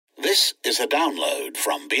This is a download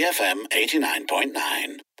from BFM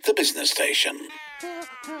 89.9, the business station.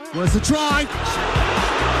 Where's the try?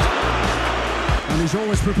 And he's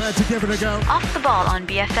always prepared to give it a go. Off the ball on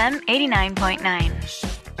BFM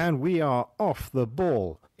 89.9. And we are off the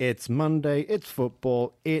ball. It's Monday, it's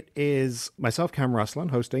football. It is myself, Cam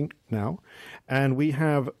Ruslan, hosting now. And we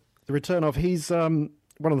have the return of, he's one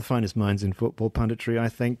of the finest minds in football punditry, I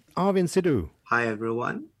think, Arvind Sidhu. Hi,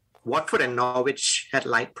 everyone. Watford and Norwich had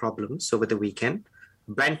light problems over the weekend.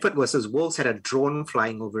 Brentford versus Wolves had a drone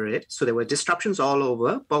flying over it. So there were disruptions all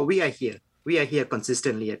over, but we are here. We are here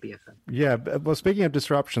consistently at BFM. Yeah, well, speaking of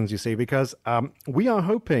disruptions, you see, because we are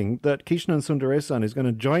hoping that Krishnan Sundaresan is going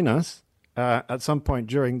to join us at some point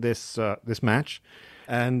during this match,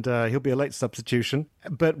 and he'll be a late substitution.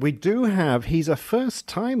 But we do have, he's a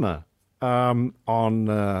first-timer on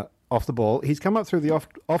Off the Ball. He's come up through the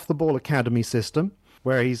Off the Ball Academy system,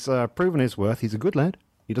 where he's proven his worth. He's a good lad.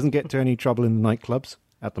 He doesn't get into any trouble in the nightclubs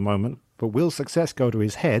at the moment, but will success go to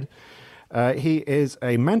his head? He is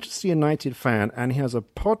a Manchester United fan, and he has a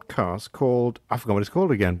podcast called, I forgot what it's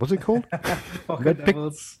called again. What's it called? Pocket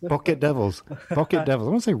Devils. Pocket Devils. Pocket Devils. I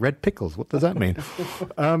want to say Red Pickles. What does that mean?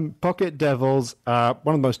 Pocket Devils, one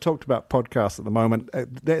of the most talked about podcasts at the moment.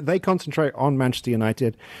 They concentrate on Manchester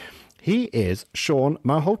United. He is Sean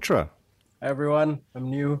Malhotra. Hi, everyone. I'm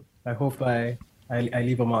new. I hope I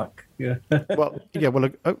leave a mark. Yeah. Well,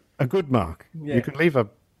 a good mark. Yeah. You can leave a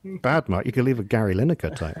bad mark. You can leave a Gary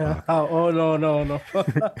Lineker type mark. No.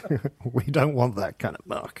 We don't want that kind of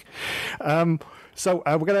mark. So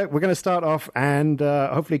we're gonna start off, and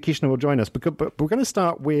hopefully Krishna will join us. But we're going to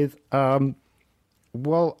start with, I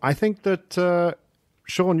think that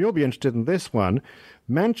Sean, you'll be interested in this one.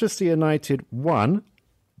 Manchester United 1,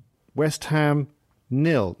 West Ham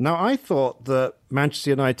 0. Now, I thought that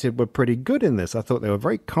Manchester United were pretty good in this. I thought they were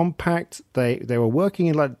very compact. They were working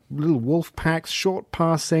in like little wolf packs, short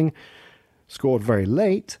passing, scored very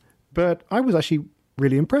late. But I was actually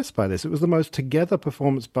really impressed by this. It was the most together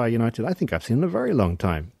performance by United I think I've seen in a very long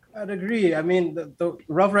time. I'd agree. I mean, the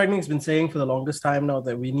Ralf Rangnick's been saying for the longest time now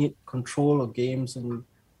that we need control of games. And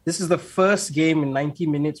this is the first game in 90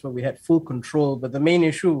 minutes where we had full control. But the main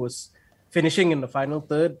issue was finishing in the final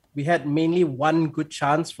third. We had mainly one good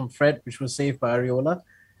chance from Fred, which was saved by Areola.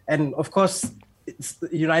 And of course, it's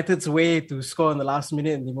United's way to score in the last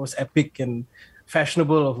minute in the most epic and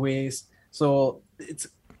fashionable of ways. So it's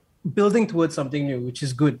building towards something new, which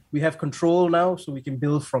is good. We have control now, so we can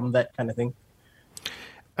build from that kind of thing.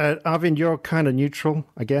 Arvind, you're kind of neutral,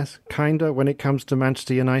 I guess, when it comes to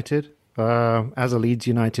Manchester United, as a Leeds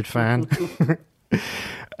United fan.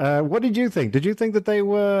 What did you think? Did you think that they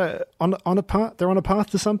were on a path? They're on a path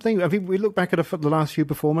to something. I mean, we look back at the last few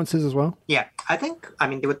performances as well. Yeah,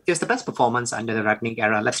 it was the best performance under the Rangnick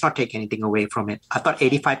era. Let's not take anything away from it. I thought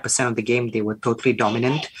 85% of the game they were totally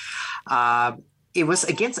dominant. It was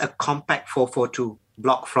against a compact 4-4-2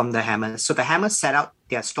 block from the Hammers. So the Hammers set out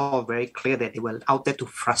their stall very clear that they were out there to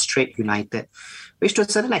frustrate United, which to a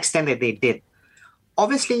certain extent that they did.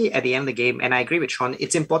 Obviously, at the end of the game, and I agree with Sean,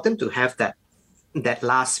 it's important to have that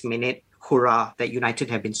last minute hurrah that United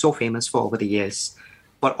have been so famous for over the years.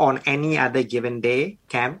 But on any other given day,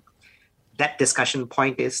 Cam, that discussion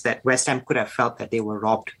point is that West Ham could have felt that they were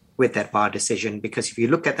robbed with that VAR decision, because if you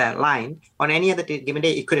look at that line, on any other given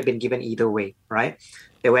day, it could have been given either way, right?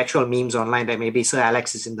 There were actual memes online that maybe Sir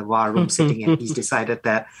Alex is in the VAR room sitting and he's decided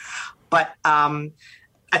that. But I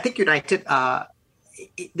think United,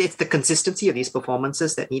 it's the consistency of these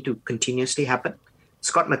performances that need to continuously happen.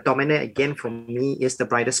 Scott McTominay, again, for me, is the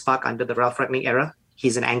brightest spark under the Ralf Rangnick era.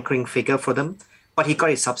 He's an anchoring figure for them, but he got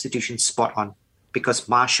his substitution spot on because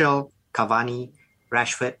Martial, Cavani,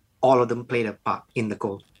 Rashford, all of them played a part in the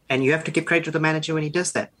goal. And you have to give credit to the manager when he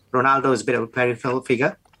does that. Ronaldo is a bit of a peripheral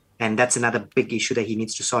figure, and that's another big issue that he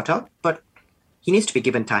needs to sort out. But he needs to be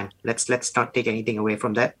given time. Let's not take anything away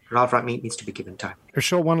from that. Ralf Rangnick needs to be given time.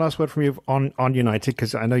 Sure, one last word from you on United,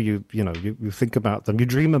 because I know you think about them, you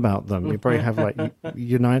dream about them. You probably have like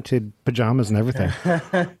United pajamas and everything.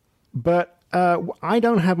 But I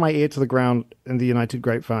don't have my ear to the ground in the United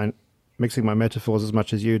grapevine, mixing my metaphors as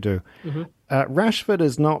much as you do. Mm-hmm. Rashford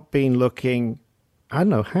has not been looking,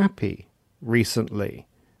 happy recently.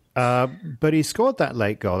 But he scored that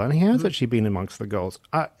late goal, and he has actually been amongst the goals.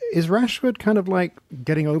 Is Rashford kind of like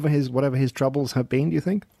getting over whatever his troubles have been, do you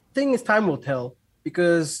think? I think time will tell,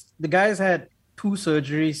 because the guy's had 2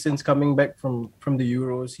 surgeries since coming back from the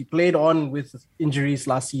Euros. He played on with injuries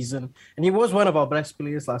last season, and he was one of our best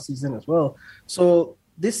players last season as well. So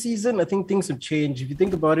this season, I think things have changed. If you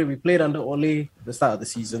think about it, we played under Ole at the start of the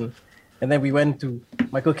season, and then we went to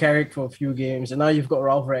Michael Carrick for a few games, and now you've got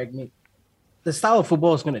Ralf Rangnick. the style of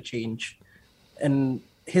football is going to change. And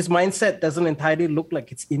his mindset doesn't entirely look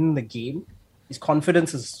like it's in the game. His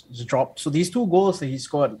confidence is dropped. So these 2 goals that he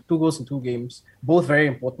scored, 2 goals in 2 games, both very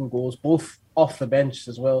important goals, both off the bench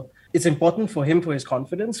as well. It's important for him for his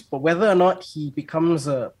confidence, but whether or not he becomes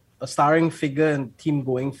a starring figure in the team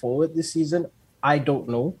going forward this season, I don't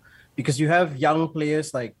know. Because you have young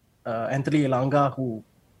players like Anthony Elanga who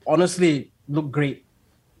honestly look great,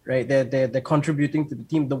 right? They're contributing to the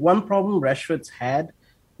team. The one problem Rashford's had,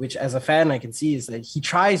 which as a fan I can see, is that he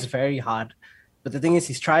tries very hard. But the thing is,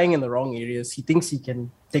 he's trying in the wrong areas. He thinks he can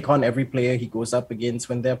take on every player he goes up against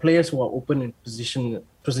when there are players who are open in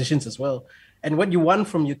positions as well. And what you want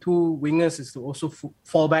from your 2 wingers is to also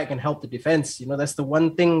fall back and help the defense. You know, that's the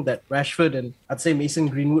one thing that Rashford and I'd say Mason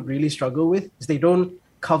Greenwood really struggle with, is they don't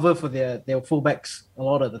cover for their fullbacks a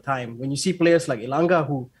lot of the time. When you see players like Elanga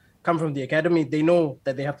who come from the academy, they know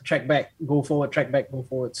that they have to track back, go forward, track back, go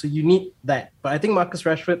forward. So you need that. But I think Marcus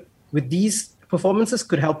Rashford, with these performances,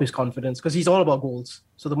 could help his confidence because he's all about goals.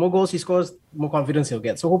 So the more goals he scores, the more confidence he'll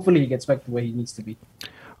get. So hopefully he gets back to where he needs to be.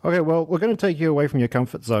 Okay, well, we're going to take you away from your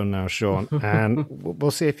comfort zone now, Sean, and we'll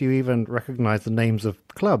see if you even recognise the names of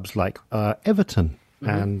clubs like Everton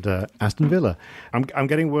and Aston Villa. I'm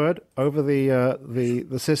getting word over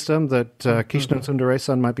the system that Kishnan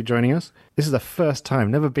Sundaresan might be joining us. This is the first time,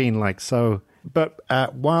 never been like so. But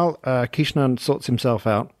while Kishnan sorts himself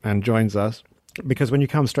out and joins us, because when you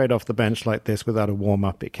come straight off the bench like this without a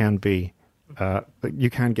warm-up, it can be, you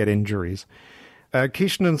can get injuries.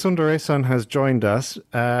 Kishnan Sundaresan has joined us,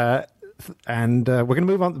 and we're going to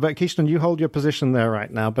move on. But Kishnan, you hold your position there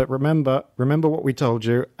right now. But remember what we told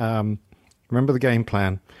you. Remember the game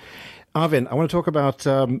plan. Arvin, I want to talk about,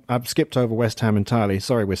 I've skipped over West Ham entirely.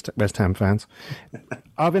 Sorry, West Ham fans.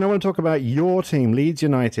 Arvin, I want to talk about your team, Leeds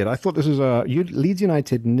United. I thought this was Leeds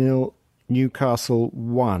United 0, Newcastle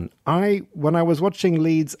 1. When I was watching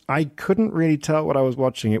Leeds, I couldn't really tell what I was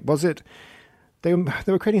watching. They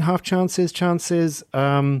were creating half chances.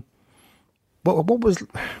 What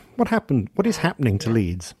happened? What is happening to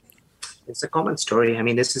Leeds? It's a common story. I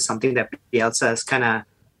mean, this is something that Bielsa has kind of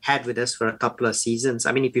had with us for a couple of seasons.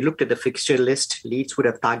 I mean, if you looked at the fixture list, Leeds would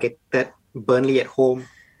have targeted Burnley at home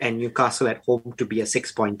and Newcastle at home to be a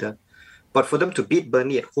 6-pointer. But for them to beat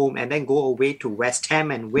Burnley at home and then go away to West Ham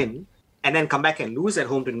and win, and then come back and lose at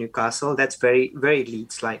home to Newcastle, that's very, very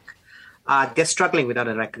Leeds-like. They're struggling without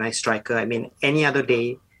a recognised striker. I mean, any other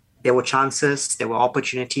day, there were chances, there were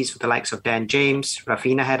opportunities for the likes of Dan James.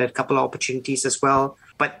 Rafinha had a couple of opportunities as well.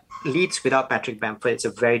 But Leeds without Patrick Bamford, it's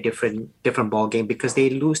a very different ball game because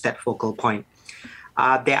they lose that focal point.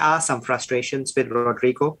 There are some frustrations with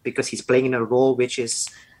Rodrigo because he's playing in a role which is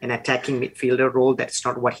an attacking midfielder role that's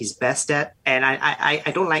not what he's best at. And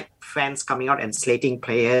I don't like fans coming out and slating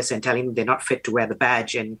players and telling them they're not fit to wear the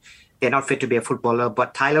badge and they're not fit to be a footballer.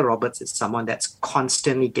 But Tyler Roberts is someone that's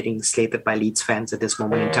constantly getting slated by Leeds fans at this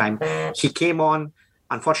moment in time. He came on.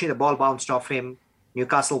 Unfortunately, the ball bounced off him.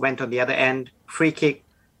 Newcastle went on the other end. Free kick.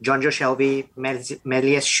 Jonjo Shelvey,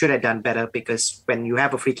 Melies should have done better because when you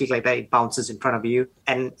have a free kick like that, it bounces in front of you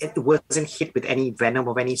and it wasn't hit with any venom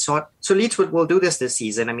of any sort. So Leeds will do this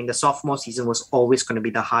season. I mean, the sophomore season was always going to be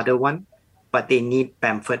the harder one, but they need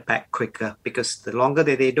Bamford back quicker because the longer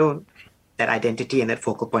that they don't, that identity and that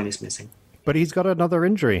focal point is missing. But he's got another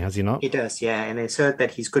injury, has he not? He does, yeah. And it's heard that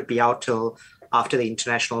he could be out till after the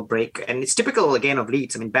international break. And it's typical again of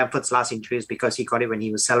Leeds. I mean, Bamford's last injury is because he got it when he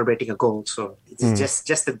was celebrating a goal. So it's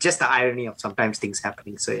just the irony of sometimes things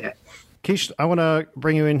happening. So yeah. Kish, I want to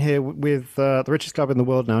bring you in here with the richest club in the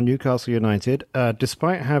world now, Newcastle United.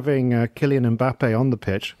 Despite having Kylian Mbappe on the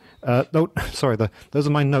pitch, those are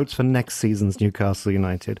my notes for next season's Newcastle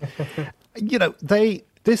United. You know,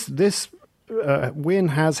 this win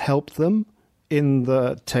has helped them in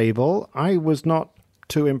the table. I was not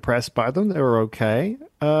too impressed by them. They were okay.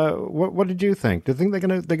 What did you think? Do you think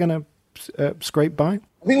they're gonna scrape by?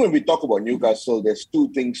 I think when we talk about Newcastle, there's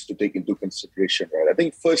two things to take into consideration, right? I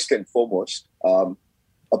think first and foremost,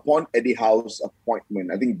 upon Eddie Howe's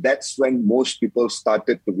appointment, I think that's when most people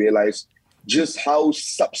started to realize just how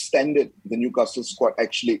substandard the Newcastle squad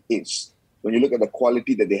actually is. When you look at the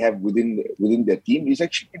quality that they have within their team, it's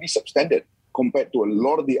actually pretty substandard compared to a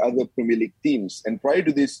lot of the other Premier League teams. And prior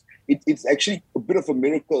to this, it's actually a bit of a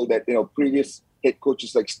miracle that previous head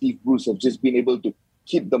coaches like Steve Bruce have just been able to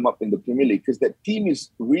keep them up in the Premier League because that team is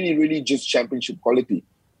really, really just championship quality.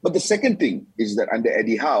 But the second thing is that under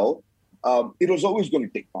Eddie Howe, it was always going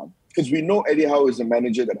to take time because we know Eddie Howe is a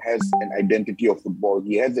manager that has an identity of football.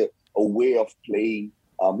 He has a way of playing.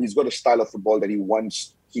 He's got a style of football that he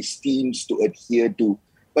wants his teams to adhere to.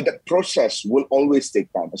 But that process will always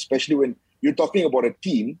take time, especially when you're talking about a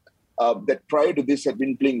team that prior to this had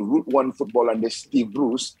been playing Route 1 football under Steve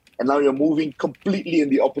Bruce, and now you're moving completely in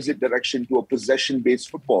the opposite direction to a possession-based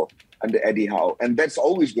football under Eddie Howe. And that's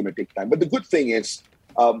always going to take time. But the good thing is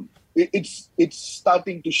it's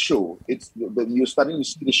starting to show. You're starting to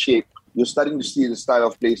see the shape. You're starting to see the style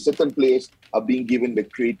of play. Certain players are being given the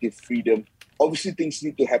creative freedom. Obviously, things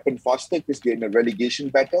need to happen faster because they're in a relegation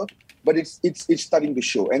battle. But it's starting to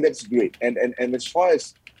show, and that's great. And as far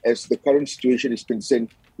as the current situation is concerned,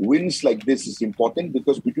 wins like this is important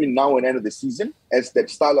because between now and end of the season, as that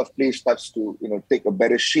style of play starts to take a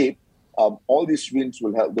better shape, all these wins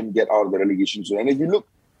will help them get out of the relegation zone. And if you look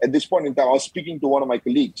at this point in time, I was speaking to one of my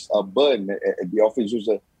colleagues, Byrne, at the office, who's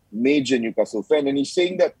a major Newcastle fan, and he's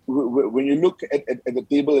saying that when you look at the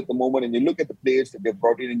table at the moment and you look at the players that they've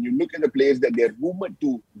brought in and you look at the players that they're rumored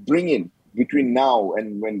to bring in between now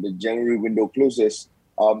and when the January window closes,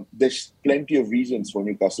 there's plenty of reasons for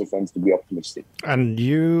Newcastle fans to be optimistic. And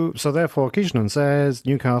so therefore, Kishnan says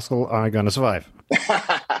Newcastle are going to survive.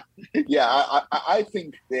 Yeah, I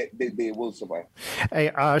think they will survive.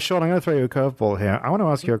 Hey, Sean, I'm going to throw you a curveball here. I want to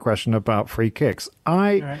ask you a question about free kicks.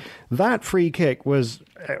 That free kick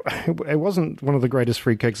it wasn't one of the greatest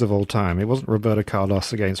free kicks of all time. It wasn't Roberto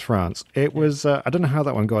Carlos against France. It was, I don't know how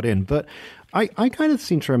that one got in, but I kind of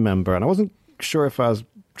seem to remember, and I wasn't sure if I was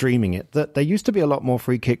dreaming it, that there used to be a lot more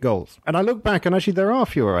free kick goals. And I look back, and actually there are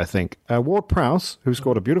fewer, I think. Ward-Prowse, who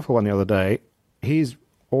scored a beautiful one the other day, he's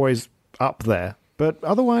always up there. But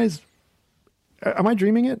otherwise, am I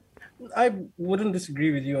dreaming it? I wouldn't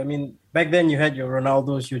disagree with you. I mean, back then you had your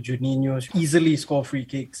Ronaldos, your Juninhos, easily score free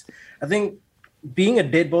kicks. I think being a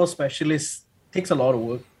dead ball specialist takes a lot of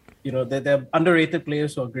work. There are underrated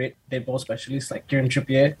players who are great dead ball specialists, like Kieran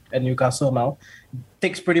Trippier at Newcastle now.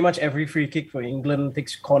 Takes pretty much every free kick for England,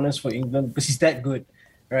 takes corners for England because he's that good,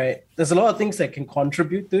 right? There's a lot of things that can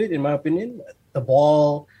contribute to it, in my opinion. The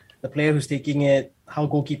ball, the player who's taking it, how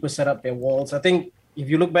goalkeepers set up their walls. I think if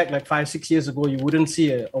you look back like 5-6 years ago, you wouldn't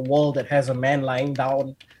see a wall that has a man lying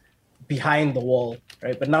down behind the wall,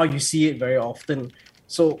 right? But now you see it very often.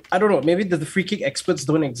 So I don't know, maybe the free kick experts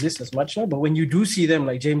don't exist as much now, but when you do see them,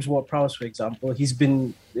 like James Ward-Prowse, for example, he's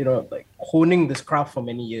been, honing this craft for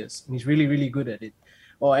many years, and he's really, really good at it.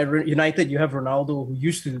 Or at United, you have Ronaldo, who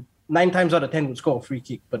used to 9 times out of 10 would score a free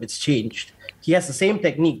kick, but it's changed. He has the same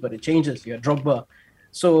technique, but it changes. You have Drogba.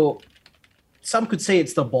 So some could say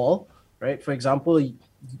it's the ball, right? For example,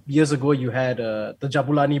 years ago, you had the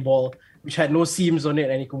Jabulani ball, which had no seams on it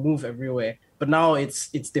and it could move everywhere. But now it's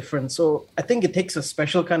different. So I think it takes a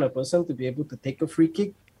special kind of person to be able to take a free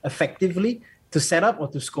kick effectively to set up or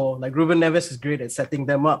to score. Like Ruben Neves is great at setting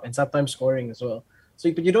them up and sometimes scoring as well.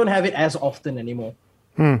 So but you don't have it as often anymore.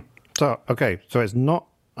 So it's not,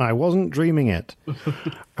 I wasn't dreaming it.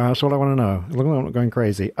 That's all I want to know. I'm not going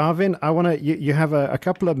crazy. Arvin, I want to, you have a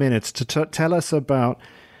couple of minutes to tell us about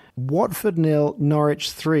Watford 0,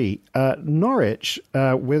 Norwich 3. Norwich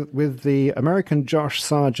with the American Josh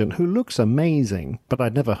Sargent, who looks amazing, but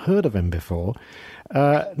I'd never heard of him before.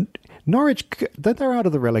 Norwich, they're out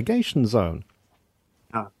of the relegation zone.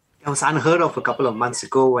 It was unheard of a couple of months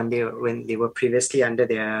ago when they were previously under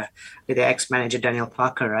their ex-manager Daniel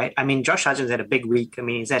Parker, right? I mean, Josh Sargent's had a big week. I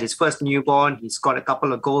mean, he's had his first newborn. He scored a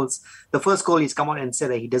couple of goals. The first goal, he's come out and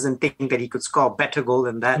said that he doesn't think that he could score a better goal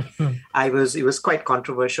than that. It was quite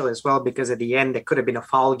controversial as well because at the end there could have been a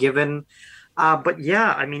foul given. But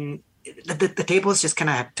yeah, I mean, the tables just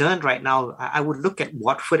kind of have turned right now. I would look at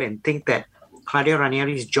Watford and think that Claudio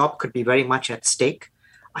Ranieri's job could be very much at stake.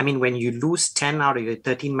 I mean, when you lose 10 out of your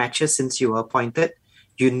 13 matches since you were appointed,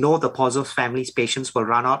 the Pozzo family's patience will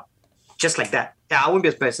run out just like that. Yeah, I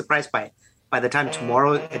wouldn't be surprised by the time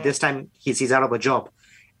tomorrow, at this time, he's out of a job.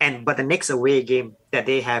 But the next away game that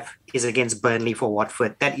they have is against Burnley for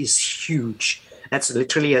Watford. That is huge. That's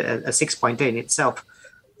literally a 6-pointer in itself.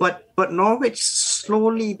 But Norwich,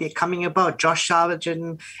 slowly, they're coming about. Josh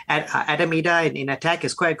Sargent, Adam Ida in attack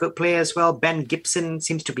is quite a good player as well. Ben Gibson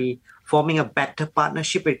seems to be forming a better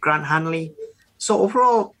partnership with Grant Hanley. So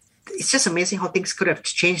overall, it's just amazing how things could have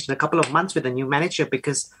changed in a couple of months with a new manager,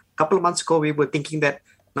 because a couple of months ago, we were thinking that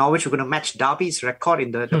Norwich were going to match Derby's record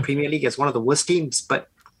in the Premier League as one of the worst teams, but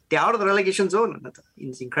they're out of the relegation zone.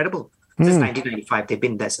 It's incredible. Since 1995. They've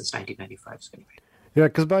been there since 1995. So anyway. Yeah,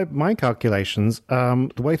 because by my calculations,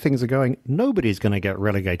 the way things are going, nobody's going to get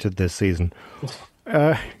relegated this season.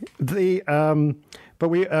 But we're going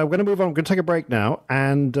to move on. We're going to take a break now,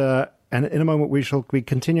 and in a moment we shall be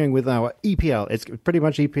continuing with our EPL. It's pretty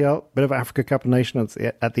much EPL, bit of Africa Cup of Nations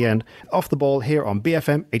at the end. Off the ball here on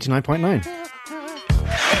BFM 89.9.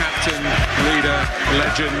 Captain, leader,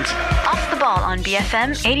 legend. Off the ball on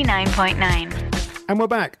BFM 89.9. And we're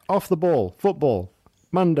back. Off the ball, football,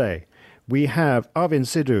 Monday. we have Arvind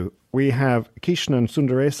Sidhu, we have Krishnan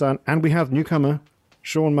Sundaresan, and we have newcomer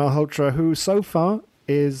Sean Malhotra, who so far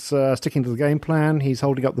is sticking to the game plan. He's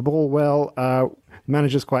holding up the ball well.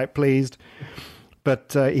 Manager's quite pleased.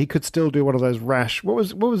 But he could still do one of those rash. What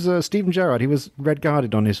was Stephen Gerrard? He was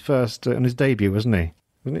red-carded on his debut, wasn't he?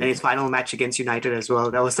 And his final match against United as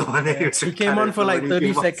well. That was the one that he came on for like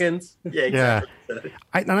 30 seconds. Yeah, exactly.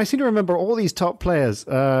 Yeah. I seem to remember all these top players,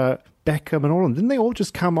 Beckham and all of them, didn't they all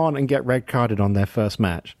just come on and get red-carded on their first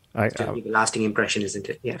match? It's a lasting impression, isn't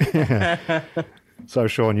it? Yeah. So,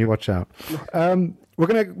 Sean, you watch out. We're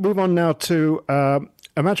going to move on now to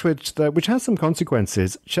a match which has some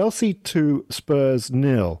consequences. Chelsea 2, Spurs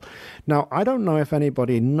 0. Now, I don't know if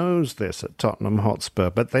anybody knows this at Tottenham Hotspur,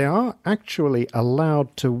 but they are actually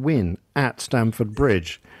allowed to win at Stamford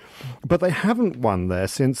Bridge. But they haven't won there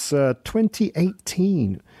since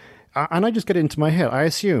 2018. And I just get into my head. I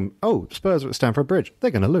assume, Spurs are at Stamford Bridge.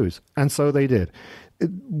 They're going to lose. And so they did.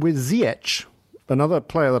 With Ziyech, another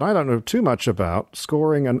player that I don't know too much about,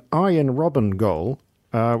 scoring an Arjen Robben goal,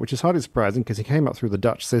 which is hardly surprising because he came up through the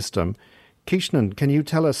Dutch system. Krishnan, can you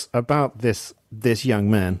tell us about this young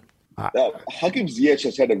man? Hakim Ziyech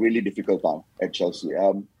has had a really difficult time at Chelsea.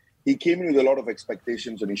 He came in with a lot of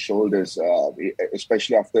expectations on his shoulders,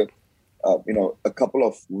 especially after a couple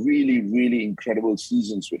of really, really incredible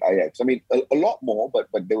seasons with Ajax. I mean, a lot more, but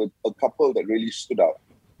there were a couple that really stood out.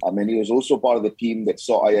 And he was also part of the team that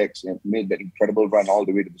saw Ajax and made that incredible run all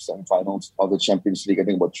the way to the semi-finals of the Champions League, I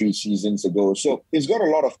think about 3 seasons ago. So he's got a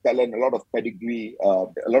lot of talent, a lot of pedigree, a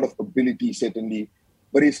lot of ability, certainly.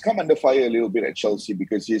 But he's come under fire a little bit at Chelsea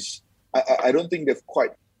because I don't think they've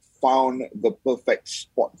quite found the perfect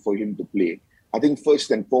spot for him to play. I think first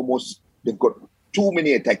and foremost, they've got too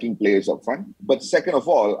many attacking players up front. But second of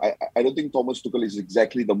all, I don't think Thomas Tuchel is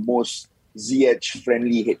exactly the most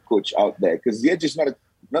Ziyech-friendly head coach out there, because Ziyech is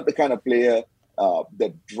not the kind of player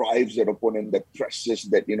that drives their opponent, that presses,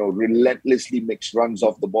 that relentlessly makes runs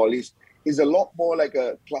off the ball. He's a lot more like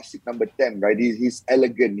a classic number 10, right? He's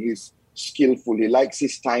elegant, he's skillful, he likes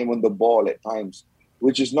his time on the ball at times,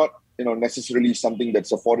 which is not necessarily something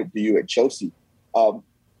that's afforded to you at Chelsea.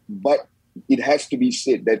 But it has to be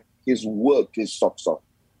said that his work is socks off.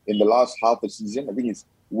 In the last half a season, I think he's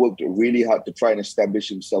worked really hard to try and establish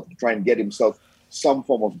himself, to try and get himself some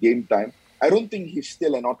form of game time. I don't think he's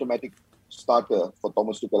still an automatic starter for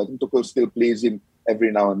Thomas Tuchel. I think Tuchel still plays him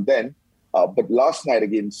every now and then. But last night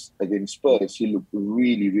against Spurs, he looked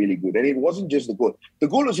really, really good. And it wasn't just the goal. The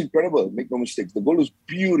goal was incredible, make no mistakes. The goal was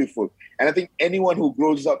beautiful. And I think anyone who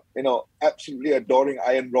grows up, absolutely adoring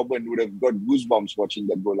Arjen Robben would have got goosebumps watching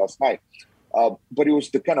that goal last night. But it was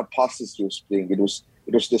the kind of passes he was playing. It was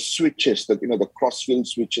the switches, the cross-field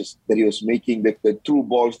switches that he was making, the through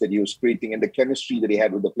balls that he was creating, and the chemistry that he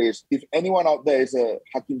had with the players. If anyone out there is a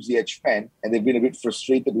Hakim Ziyech fan and they've been a bit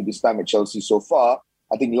frustrated with his time at Chelsea so far,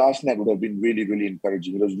 I think last night would have been really, really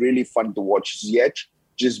encouraging. It was really fun to watch Ziyech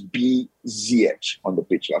just be Ziyech on the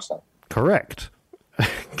pitch last night. Correct.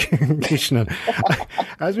 Krishnan.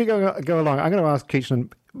 As we go along, I'm going to ask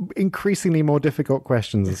Krishnan increasingly more difficult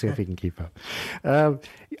questions and see if he can keep up.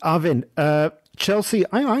 Arvind, Chelsea,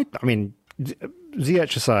 I mean,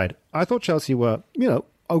 Ziyech aside, I thought Chelsea were,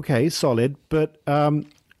 okay, solid, but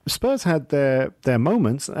Spurs had their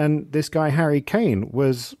moments, and this guy Harry Kane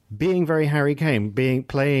was being very Harry Kane,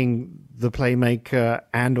 playing the playmaker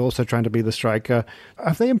and also trying to be the striker.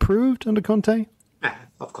 Have they improved under Conte?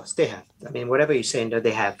 Of course, they have. I mean, whatever you're saying,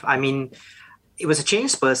 they have. I mean, it was a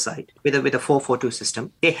changed Spurs side with a 4-4-2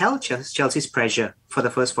 system. They held Chelsea's pressure for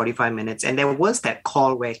the first 45 minutes, and there was that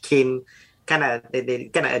call where Kane they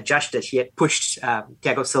kind of adjusted. He had pushed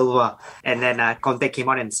Thiago Silva, and then Conte came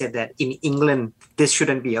out and said that in England this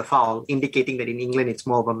shouldn't be a foul, indicating that in England it's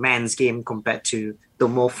more of a man's game compared to the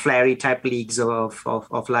more flary type leagues of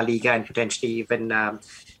La Liga and potentially even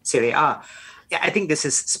Serie A. Yeah, I think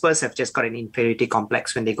Spurs have just got an inferiority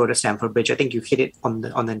complex when they go to Stamford Bridge. I think you hit it on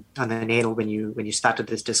the nail when you started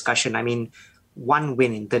this discussion. I mean, 1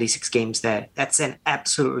 win in 36 games there. That's an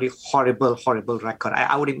absolutely horrible, horrible record.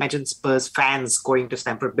 I would imagine Spurs fans going to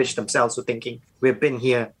Stamford Bridge themselves were thinking, we've been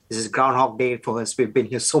here. This is Groundhog Day for us. We've been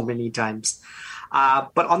here so many times.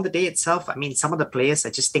 But on the day itself, I mean, some of the players I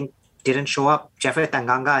just think didn't show up. Jeffrey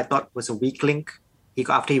Tanganga, I thought, was a weak link.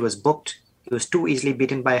 After he was booked, he was too easily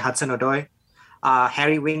beaten by Hudson-Odoi.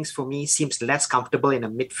 Harry Winks, for me, seems less comfortable in a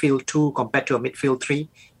midfield 2 compared to a midfield 3.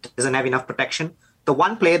 Doesn't have enough protection. The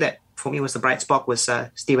one player that, for me, was the bright spot was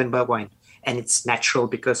Steven Bergwijn. And it's natural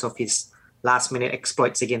because of his last-minute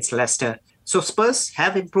exploits against Leicester. So Spurs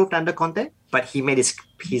have improved under Conte, but he made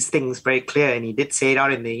his things very clear, and he did say it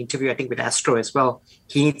out in the interview, I think, with Astro as well.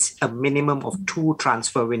 He needs a minimum of 2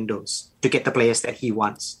 transfer windows to get the players that he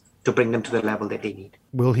wants to bring them to the level that they need.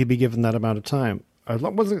 Will he be given that amount of time? As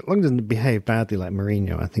long as he doesn't behave badly like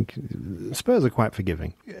Mourinho, I think Spurs are quite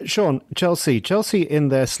forgiving. Sean, Chelsea in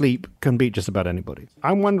their sleep can beat just about anybody.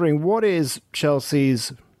 I'm wondering, what is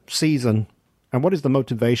Chelsea's season and what is the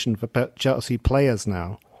motivation for Chelsea players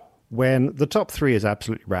now when the top 3 is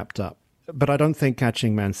absolutely wrapped up? But I don't think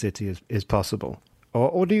catching Man City is possible.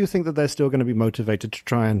 Or do you think that they're still going to be motivated to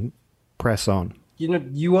try and press on?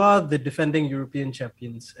 You are the defending European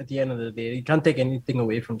champions at the end of the day. You can't take anything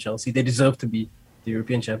away from Chelsea. They deserve to be the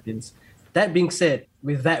European champions. That being said,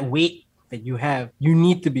 with that weight that you have, you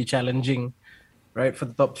need to be challenging, right, for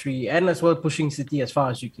the top 3 and as well pushing City as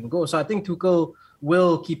far as you can go. So I think Tuchel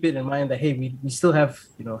will keep it in mind that, hey, we still have,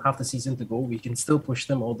 half the season to go. We can still push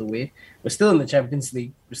them all the way. We're still in the Champions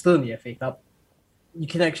League. We're still in the FA Cup. You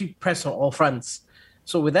can actually press on all fronts.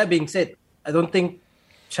 So with that being said, I don't think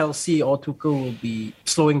Chelsea or Tuchel will be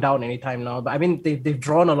slowing down anytime now. But I mean, they've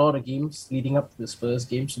drawn a lot of games leading up to the Spurs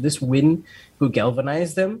game. So this win will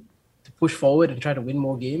galvanize them to push forward and try to win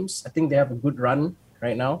more games. I think they have a good run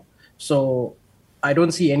right now. So I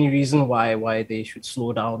don't see any reason why they should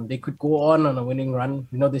slow down. They could go on a winning run.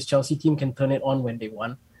 This Chelsea team can turn it on when they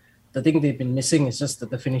want. The thing they've been missing is just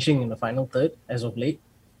the finishing in the final third as of late.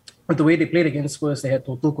 But the way they played against Spurs, they had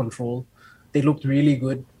total control. They looked really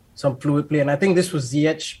good, some fluid play. And I think this was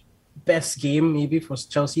Ziyech's best game maybe for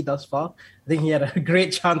Chelsea thus far. I think he had a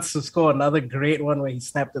great chance to score another great one where he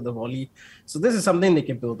snapped at the volley. So this is something they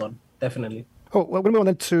can build on, definitely. Oh, well, when we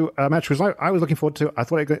went to a match I was looking forward to, I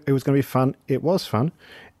thought it was going to be fun. It was fun.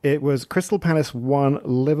 It was Crystal Palace 1,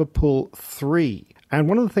 Liverpool 3. And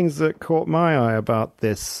one of the things that caught my eye about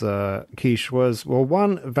this, Quiche, was, well,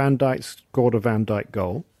 one, Van Dijk scored a Van Dijk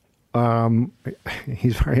goal.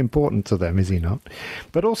 He's very important to them, is he not?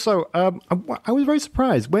 But also, I was very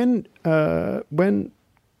surprised when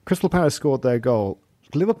Crystal Palace scored their goal.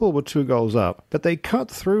 Liverpool were 2 goals up, but they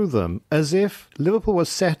cut through them as if Liverpool was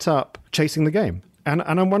set up chasing the game. And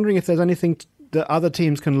I'm wondering if there's anything that other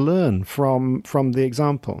teams can learn from the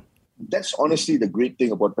example. That's honestly the great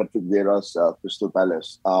thing about Patrick Vieira's Crystal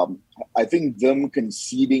Palace. I think them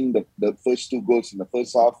conceding the first 2 goals in the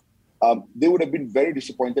first half, they would have been very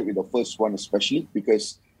disappointed with the first one, especially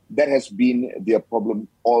because that has been their problem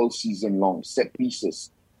all season long, set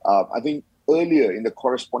pieces. I think earlier in the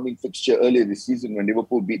corresponding fixture earlier this season when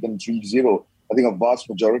Liverpool beat them 3-0, I think a vast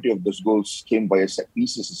majority of those goals came via set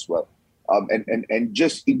pieces as well. And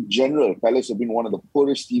just in general, Palace have been one of the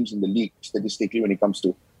poorest teams in the league statistically when it comes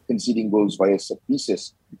to conceding goals via set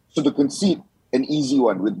pieces. So to concede an easy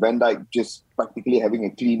one with Van Dijk just practically having a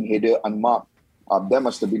clean header unmarked, that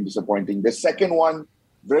must have been disappointing. The second one,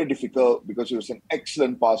 very difficult because it was an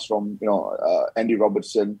excellent pass from Andy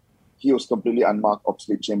Robertson. He was completely unmarked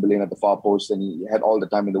opposite Chamberlain at the far post, and he had all the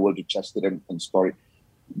time in the world to chest it and score it.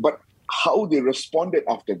 But how they responded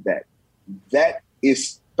after that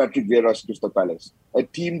is Patrick Vieira's Crystal Palace, a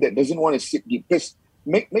team that doesn't want to sit deep. Because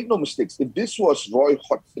make no mistakes, if this was Roy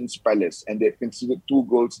Hodgson's Palace and they had conceded 2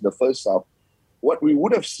 goals in the first half, what we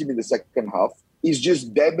would have seen in the second half is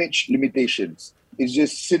just damage limitations. It's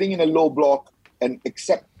just sitting in a low block and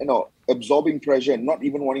absorbing pressure and not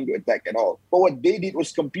even wanting to attack at all. But what they did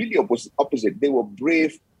was completely opposite. They were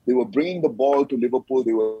brave. They were bringing the ball to Liverpool.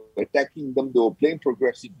 They were attacking them. They were playing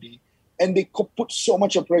progressively. And they could put so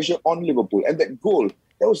much of pressure on Liverpool. And that goal,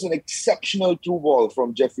 that was an exceptional through ball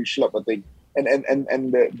from Jeffrey Schlupp, I think. And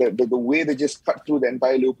the way they just cut through the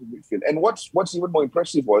entire Liverpool midfield. And what's even more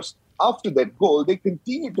impressive was, after that goal, they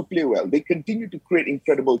continued to play well. They continued to create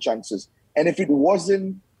incredible chances. And if it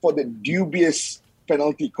wasn't for the dubious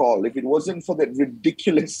penalty call, if it wasn't for that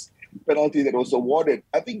ridiculous penalty that was awarded,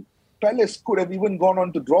 I think Palace could have even gone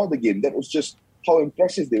on to draw the game. That was just how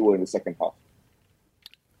impressive they were in the second half.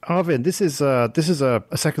 Arvin, this is a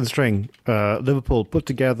second string Liverpool put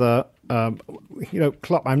together.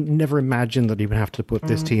 Klopp, I never imagined that he would have to put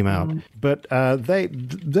this team out, but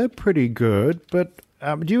they're pretty good. But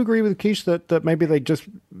do you agree with Quiche that maybe they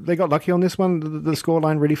got lucky on this one? The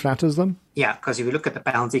scoreline really flatters them. Yeah, because if you look at the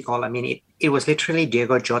penalty call, I mean, it was literally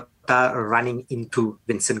Diego Jota running into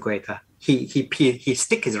Vincent Guaita. He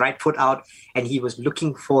stick his right foot out and he was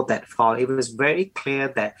looking for that foul. It was very clear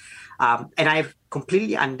that, and I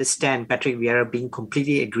completely understand Patrick Vieira being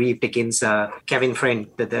completely aggrieved against Kevin Friend,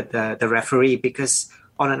 the referee, because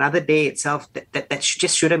on another day itself, that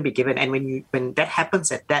just shouldn't be given. And when that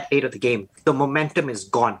happens at that late of the game, the momentum is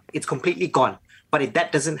gone. It's completely gone. But if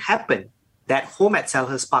that doesn't happen, that home at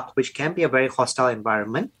Selhurst Park, which can be a very hostile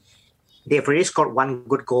environment, they've already scored one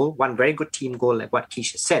good goal, one very good team goal, like what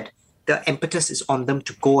Keisha said. The impetus is on them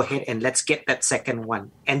to go ahead and let's get that second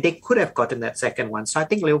one. And they could have gotten that second one. So I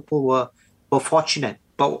think Liverpool were fortunate.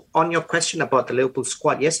 But on your question about the Liverpool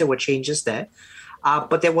squad, yes, there were changes there.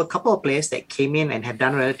 But there were a couple of players that came in and have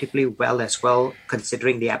done relatively well as well,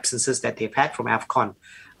 considering the absences that they've had from AFCON.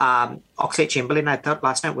 Oxlade-Chamberlain, I thought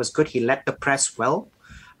last night was good. He led the press well.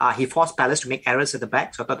 He forced Palace to make errors at the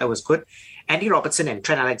back, so I thought that was good. Andy Robertson and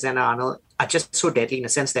Trent Alexander-Arnold are just so deadly in the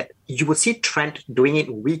sense that you would see Trent doing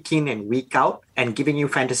it week in and week out and giving you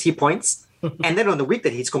fantasy points. And then on the week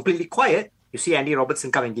that he's completely quiet, you see Andy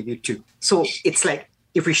Robertson come and give you 2. So it's like,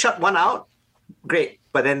 if we shut one out, great.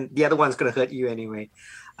 But then the other one's going to hurt you anyway.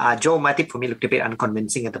 Joe Matip, for me, looked a bit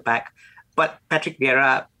unconvincing at the back. But Patrick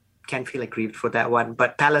Vieira can feel aggrieved for that one.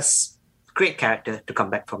 But Palace, great character to come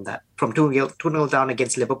back from that. From 2-0 down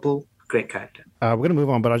against Liverpool, great character. We're going to move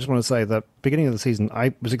on, but I just want to say that beginning of the season,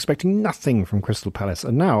 I was expecting nothing from Crystal Palace.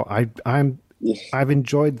 And now I've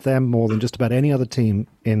enjoyed them more than just about any other team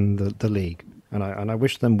in the league. And I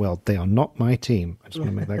wish them well. They are not my team. I just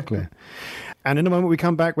want to make that clear. And in a moment, we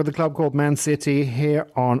come back with a club called Man City here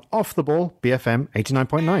on Off the Ball, BFM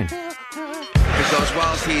 89.9. Because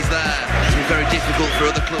whilst he's there, it's been very difficult for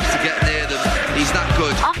other clubs to get near them. He's that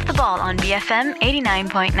good. Off the Ball on BFM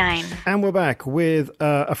 89.9. And we're back with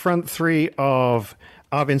a front three of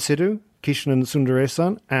Arvind Sidhu, Kishan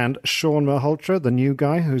Sundaresan, and Sean Malhotra, the new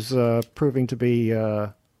guy who's proving to be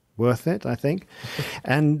worth it, I think.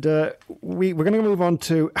 And we're going to move on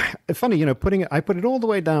to, funny, I put it all the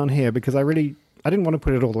way down here because I didn't want to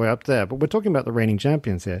put it all the way up there, but we're talking about the reigning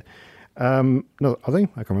champions here. No, are they?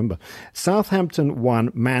 I can't remember. Southampton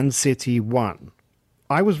 1, Man City 1.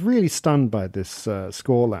 I was really stunned by this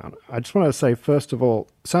scoreline. I just want to say, first of all,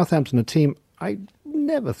 Southampton, a team I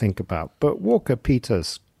never think about, but Walker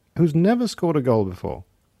Peters, who's never scored a goal before,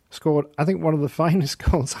 scored, I think, one of the finest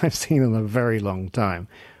goals I've seen in a very long time.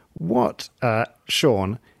 What,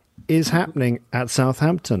 Sean, is happening at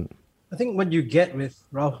Southampton? I think what you get with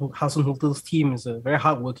Ralph Hasenhüttl's team is a very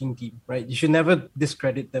hard-working team, right? You should never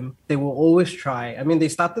discredit them. They will always try. I mean, they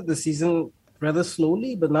started the season rather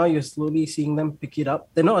slowly, but now you're slowly seeing them pick it up.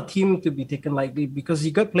 They're not a team to be taken lightly because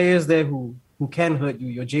you got players there who can hurt you.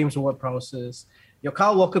 Your James Ward-Prowses, your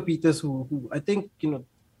Kyle Walker-Peters, who I think,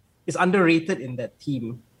 is underrated in that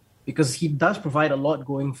team because he does provide a lot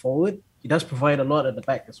going forward. He does provide a lot at the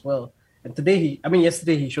back as well. And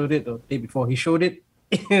yesterday he showed it, or the day before, he showed it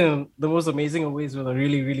in the most amazing of ways with a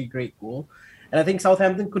really, really great goal. And I think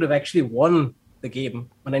Southampton could have actually won the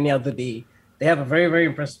game on any other day. They have a very, very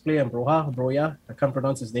impressive player, Broja. I can't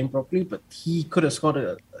pronounce his name properly, but he could have scored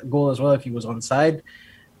a goal as well if he was onside.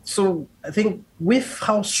 So I think with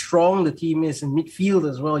how strong the team is in midfield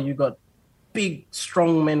as well, you got big,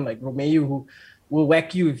 strong men like Romeu who will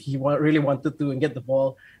whack you if he really wanted to and get the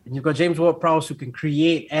ball. And you've got James Ward-Prowse who can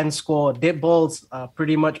create and score. Dead balls are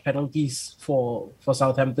pretty much penalties for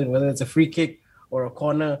Southampton, whether it's a free kick or a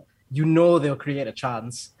corner, they'll create a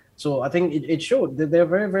chance. So I think it showed that they're a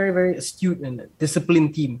very, very, very astute and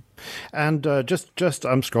disciplined team. And just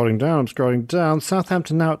I'm scrolling down.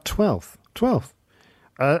 Southampton now at 12th.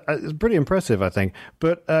 It's pretty impressive, I think.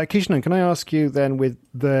 But Kishnan, can I ask you then, with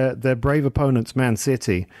their brave opponents, Man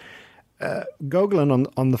City,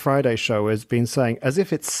 Gogolin on the Friday show has been saying, as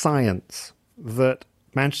if it's science, that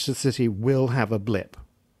Manchester City will have a blip,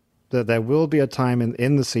 that there will be a time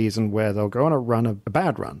in the season where they'll go on a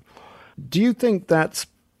bad run. Do you think that's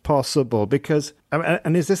possible? Because,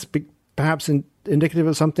 and is this perhaps indicative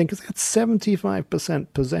of something? Because they had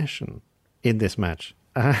 75% possession in this match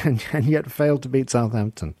and yet failed to beat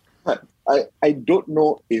Southampton. I don't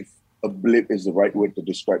know if a blip is the right word to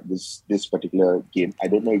describe this particular game. I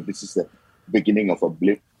don't know if this is the beginning of a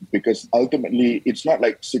blip, because ultimately it's not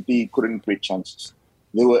like City couldn't create chances.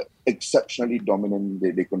 They were exceptionally dominant.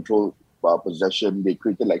 They controlled possession. They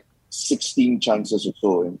created like 16 chances or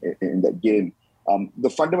so in that game. The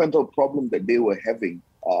fundamental problem that they were having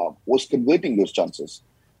was converting those chances.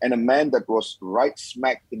 And a man that was right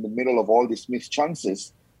smack in the middle of all these missed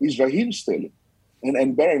chances is Raheem Sterling.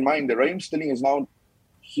 And bear in mind that Raheem Sterling is now,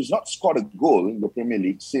 he's not scored a goal in the Premier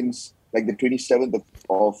League since like the 27th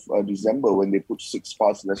of December when they put 6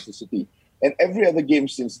 past Leicester City. And every other game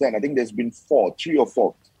since then, I think there's been 3 or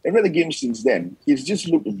 4. Every other game since then, he's just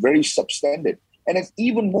looked very substandard. And it's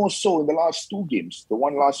even more so in the last 2 games, the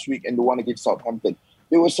one last week and the one against Southampton.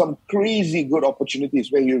 There were some crazy good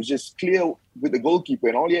opportunities where he was just clear with the goalkeeper,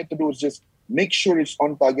 and all he had to do was just make sure it's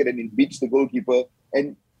on target and it beats the goalkeeper.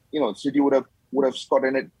 And, City would have scored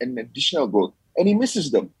an additional goal. And he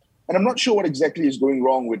misses them. And I'm not sure what exactly is going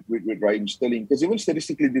wrong with Raheem Sterling, because even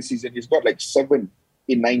statistically this season, he's got like 7-8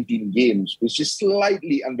 in 19 games, which is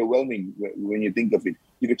slightly underwhelming when you think of it.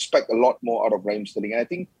 You'd expect a lot more out of Raheem Sterling. And I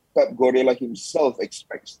think Pep Guardiola himself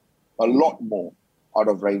expects a lot more out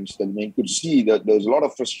of Raheem Sterling. You could see that there was a lot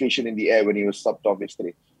of frustration in the air when he was subbed off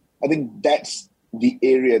yesterday. I think that's the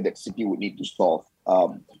area that City would need to solve,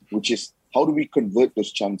 which is how do we convert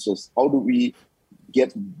those chances? How do we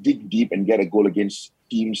dig deep and get a goal against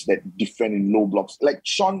teams that defend in low blocks? Like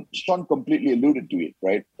Sean completely alluded to it,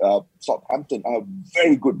 right? Southampton are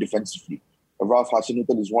very good defensively. Ralph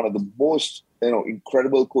Hasenhüttl is one of the most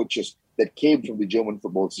incredible coaches that came from the German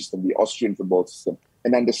football system, the Austrian football system,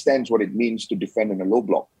 and understands what it means to defend in a low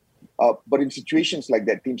block. But in situations like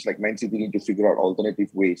that, teams like Man City need to figure out alternative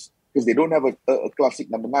ways because they don't have a classic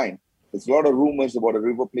number 9. There's a lot of rumors about a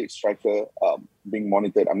River Plate striker being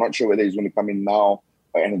monitored. I'm not sure whether he's going to come in now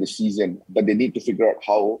or end of the season, but they need to figure out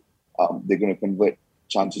how they're going to convert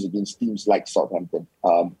chances against teams like Southampton.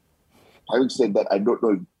 Having said that, I don't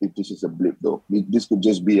know if this is a blip, though. This could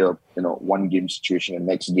just be a one-game situation, and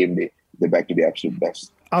next game they're back to the absolute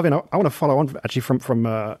best. Arvin, I want to follow on actually from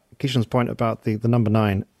Kishan's point about the number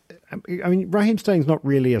 9. I mean, Raheem Sterling's not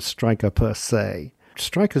really a striker per se.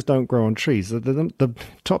 Strikers don't grow on trees. The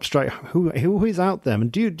top striker, who is out there? And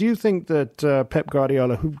do you think that Pep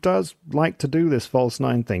Guardiola, who does like to do this false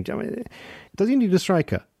 9 thing, does he need a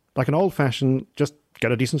striker? Like an old-fashioned, just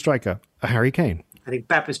get a decent striker, a Harry Kane? I think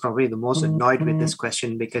Pep is probably the most annoyed with this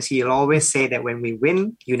question because he'll always say that when we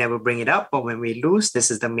win, you never bring it up. But when we lose,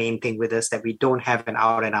 this is the main thing with us, that we don't have an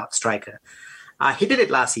out-and-out striker. He did it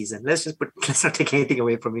last season. Let's not take anything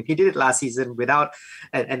away from him. He did it last season without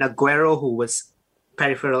an Aguero who was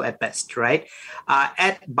peripheral at best, right?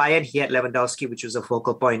 At Bayern, he had Lewandowski, which was a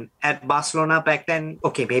focal point. At Barcelona back then,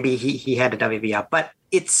 okay, maybe he had a WVR, but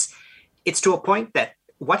it's to a point that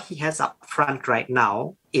what he has up front right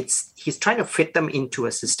now, he's trying to fit them into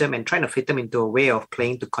a system and trying to fit them into a way of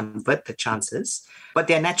playing to convert the chances, but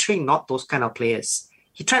they're naturally not those kind of players.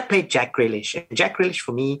 He tried to play Jack Grealish, and Jack Grealish,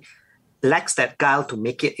 for me, lacks that guile to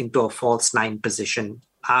make it into a false 9 position.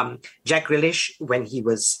 Jack Grealish, when he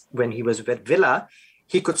was with Villa,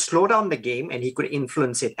 he could slow down the game and he could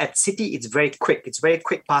influence it. At City, it's very quick. It's very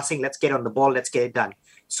quick passing. Let's get on the ball. Let's get it done.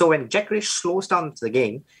 So when Jack Grealish slows down the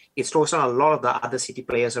game, it slows down a lot of the other City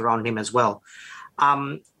players around him as well.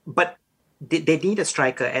 But they need a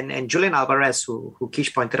striker. And Julian Alvarez, who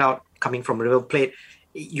Kish pointed out, coming from River Plate,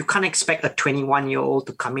 you can't expect a 21-year-old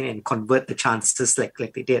to come in and convert the chances like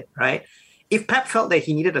they did, right? If Pep felt that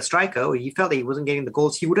he needed a striker or he felt that he wasn't getting the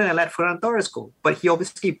goals, he wouldn't have let Ferran Torres go. But he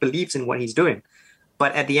obviously believes in what he's doing.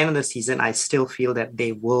 But at the end of the season, I still feel that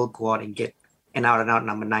they will go out and get an out-and-out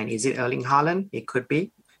number 9. Is it Erling Haaland? It could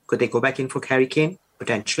be. Could they go back in for Harry Kane?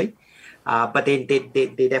 Potentially. But they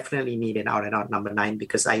definitely need an out-and-out number 9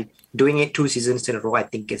 because doing it 2 seasons in a row, I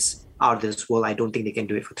think is out of this world. I don't think they can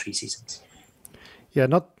do it for 3 seasons. Yeah,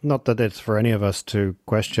 not that it's for any of us to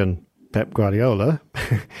question Pep Guardiola,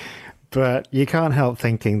 but you can't help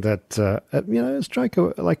thinking that a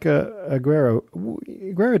striker like Aguero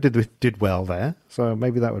did well there, so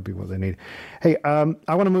maybe that would be what they need. Hey, I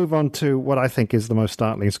want to move on to what I think is the most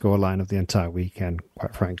startling scoreline of the entire weekend,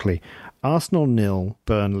 quite frankly. Arsenal 0,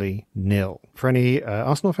 Burnley 0. For any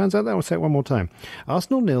Arsenal fans out there, I'll say it one more time.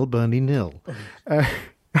 Arsenal 0, Burnley 0.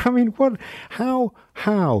 I mean, what? How?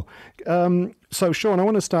 So, Sean, I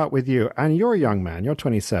want to start with you. And you're a young man. You're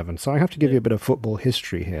 27. So I have to give you a bit of football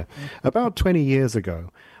history here. About 20 years ago,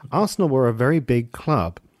 Arsenal were a very big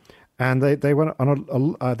club. And they went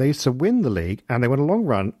on they used to win the league. And they went a long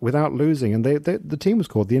run without losing. And the team was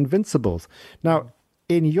called the Invincibles. Now,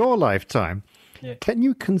 in your lifetime, can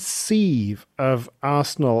you conceive of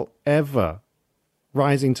Arsenal ever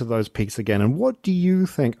rising to those peaks again? And what do you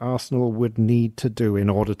think Arsenal would need to do in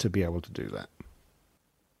order to be able to do that?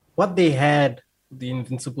 What they had, the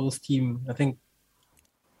Invincibles team, I think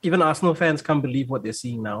even Arsenal fans can't believe what they're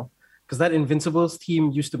seeing now, because that Invincibles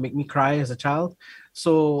team used to make me cry as a child.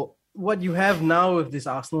 So what you have now with this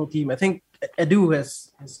Arsenal team, I think Edu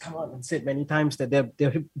has come out and said many times that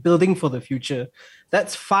they're building for the future.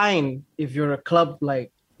 That's fine if you're a club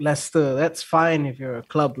like Leicester. That's fine if you're a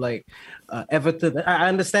club like Everton. I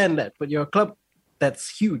understand that, but you're a club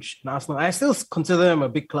that's huge in Arsenal. I still consider them a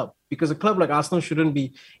big club because a club like Arsenal shouldn't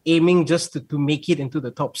be aiming just to make it into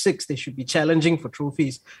the top 6. They should be challenging for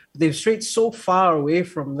trophies. They've strayed so far away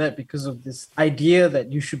from that because of this idea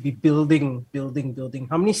that you should be building.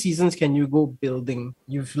 How many seasons can you go building?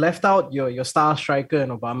 You've left out your star striker in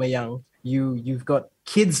Aubameyang. You've got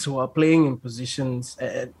kids who are playing in positions.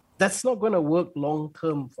 That's not going to work long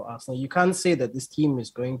term for Arsenal. You can't say that this team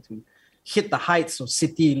is going to hit the heights of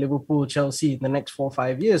City, Liverpool, Chelsea in the next 4 or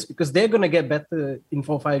 5 years, because they're going to get better in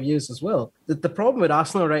 4 or 5 years as well. The problem with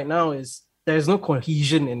Arsenal right now is there's no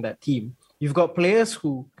cohesion in that team. You've got players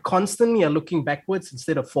who constantly are looking backwards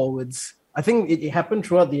instead of forwards. I think it happened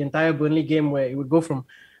throughout the entire Burnley game, where it would go from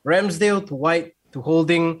Ramsdale to White to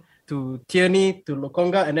Holding to Tierney to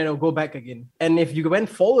Lokonga, and then it'll go back again. And if you went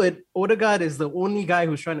forward, Odegaard is the only guy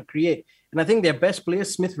who's trying to create. And I think their best player,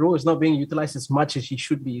 Smith Rowe, is not being utilized as much as he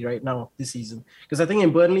should be right now this season. Because I think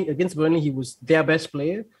against Burnley, he was their best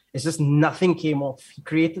player. It's just nothing came off. He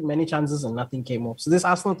created many chances and nothing came off. So this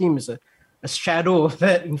Arsenal team is a shadow of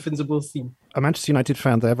that Invincibles team. A Manchester United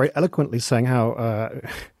fan there very eloquently saying how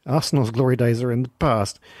Arsenal's glory days are in the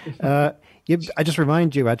past. I just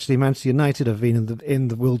remind you, actually, Manchester United have been in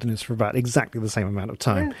the wilderness for about exactly the same amount of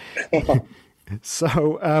time.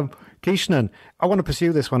 So, Kishnan, I want to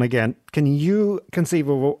pursue this one again. Can you conceive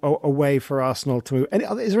of a way for Arsenal to move?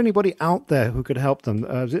 Is there anybody out there who could help them?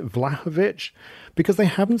 Is it Vlahovic? Because they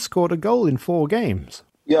haven't scored a goal in 4 games.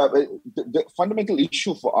 Yeah, the fundamental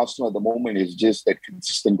issue for Arsenal at the moment is just that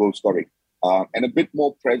consistent goal scoring and a bit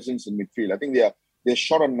more presence in midfield. I think they're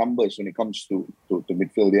short on numbers when it comes to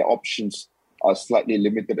midfield. Their options are slightly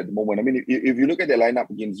limited at the moment. I mean, if you look at their lineup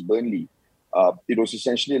against Burnley, it was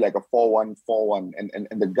essentially like a 4-1-4-1,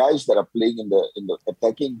 and the guys that are playing in the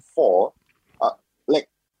attacking 4,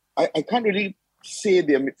 I can't really say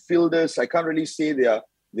they're midfielders. I can't really say they're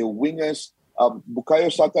wingers.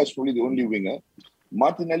 Bukayo Saka is probably the only winger.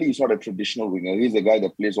 Martinelli is not a traditional winger. He's a guy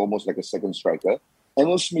that plays almost like a second striker.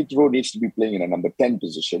 Emil Smith-Rowe needs to be playing in a number 10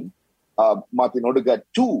 position. Martin Odegaard,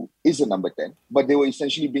 too, is a number 10, but they were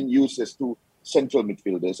essentially being used as 2 central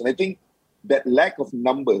midfielders. And I think that lack of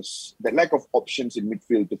numbers, that lack of options in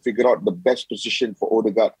midfield to figure out the best position for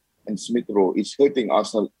Odegaard and Smith-Rowe is hurting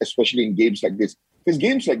Arsenal, especially in games like this. Because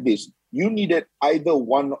games like this, you needed either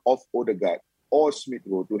one of Odegaard or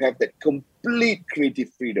Smith-Rowe to have that complete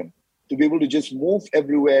creative freedom, to be able to just move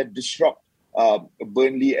everywhere, disrupt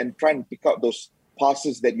Burnley and try and pick out those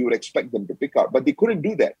passes that you would expect them to pick out. But they couldn't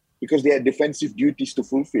do that because they had defensive duties to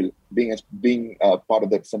fulfill, being part of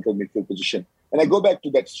that central midfield position. And I go back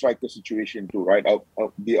to that striker situation too, right?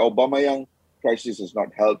 The Aubameyang crisis has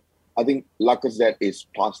not helped. I think Lacazette is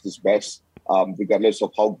past his best, regardless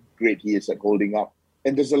of how great he is at holding up.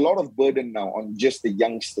 And there's a lot of burden now on just the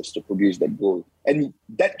youngsters to produce that goal. And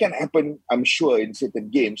that can happen, I'm sure, in certain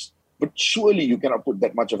games. But surely you cannot put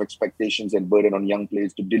that much of expectations and burden on young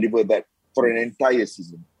players to deliver that for an entire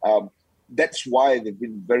season. That's why they've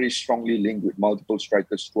been very strongly linked with multiple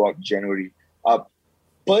strikers throughout January.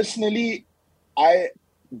 Personally, I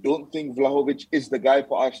don't think Vlahovic is the guy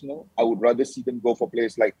for Arsenal. I would rather see them go for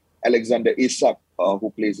players like Alexander Isak,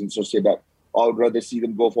 who plays in Sociedad. I would rather see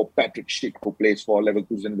them go for Patrick Schick, who plays for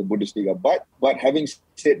Leverkusen in the Bundesliga. But having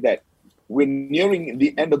said that, we're nearing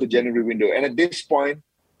the end of the January window. And at this point,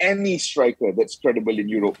 any striker that's credible in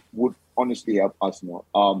Europe would honestly help Arsenal.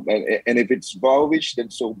 And if it's Vlahovic, then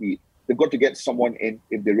so be it. They've got to get someone in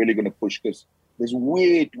if they're really going to push, because there's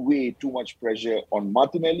way too much pressure on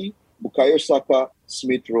Martinelli, Bukayo Saka,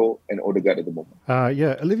 Smith-Rowe, and Odegaard at the moment.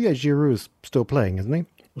 Olivier Giroud is still playing, isn't he?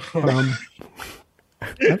 I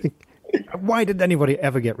think. Why did anybody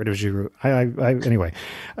ever get rid of Giroud? Anyway,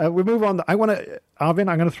 we move on. Arvin,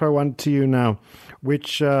 I'm going to throw one to you now,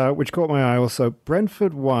 which caught my eye also.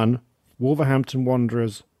 Brentford 1, Wolverhampton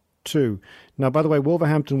Wanderers 2. Now, by the way,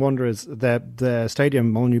 Wolverhampton Wanderers, their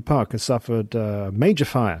stadium, Molineux Park, has suffered major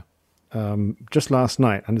fire just last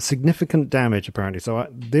night, and significant damage apparently. So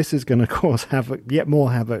this is going to cause yet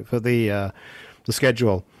more havoc for the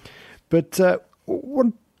schedule. But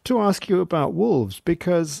want to ask you about Wolves,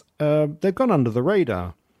 because they've gone under the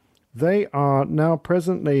radar. They are now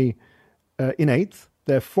presently in 8th.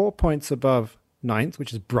 They're 4 points above 9th,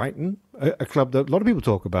 which is Brighton, a club that a lot of people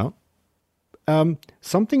talk about.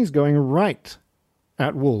 Something's going right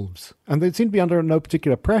at Wolves, and they seem to be under no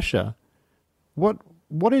particular pressure.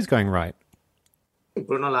 What is going right?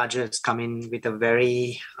 Bruno Lage has come in with a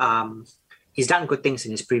very... he's done good things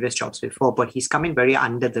in his previous jobs before, but he's come in very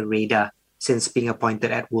under the radar since being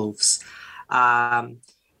appointed at Wolves.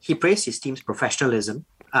 He praised his team's professionalism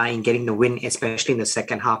in getting the win, especially in the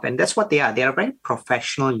second half. And that's what they are. They're a very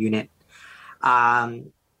professional unit.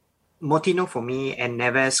 Moutinho, for me, and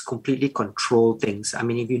Neves completely control things. I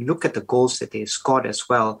mean, if you look at the goals that they scored as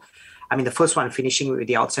well, I mean, the first one finishing with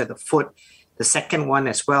the outside of the foot, the second one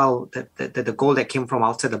as well, the goal that came from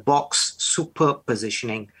outside the box, superb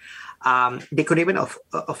positioning. They could even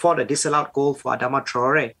afford a disallowed goal for Adama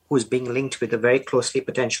Traore, who's being linked with a very closely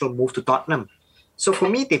potential move to Tottenham. So for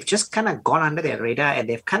me, they've just kind of gone under their radar, and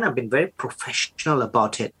they've kind of been very professional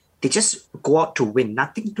about it. They just go out to win.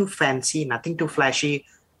 Nothing too fancy, nothing too flashy.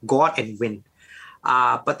 Go out and win.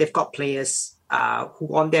 But they've got players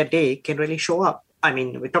who on their day can really show up. I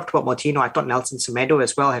mean, we talked about Moutinho. I thought Nelson Semedo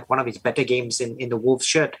as well had one of his better games in the Wolves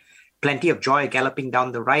shirt. Plenty of joy galloping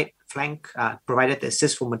down the right flank, provided the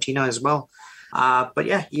assist for Moutinho as well. But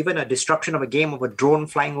yeah, even a disruption of a game of a drone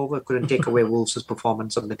flying over couldn't take away Wolves'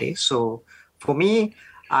 performance on the day. So for me,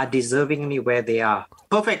 deservingly where they are.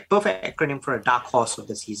 Perfect acronym for a dark horse of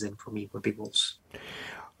the season for me would be Wolves.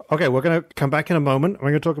 Okay, we're going to come back in a moment. We're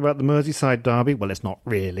going to talk about the Merseyside derby. Well, it's not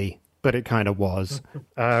really, but it kind of was,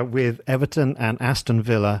 with Everton and Aston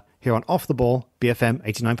Villa here on Off the Ball, BFM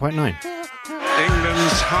 89.9.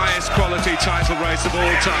 England's highest quality title race of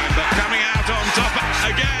all time, but coming out on top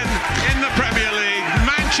again in the Premier League,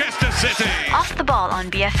 Manchester City. Off the Ball on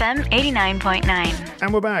BFM 89.9.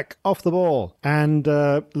 And we're back, Off the Ball. And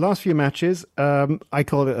last few matches, I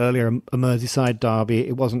called it earlier a Merseyside derby.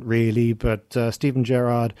 It wasn't really, but Steven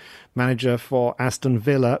Gerrard, manager for Aston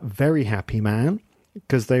Villa, very happy man,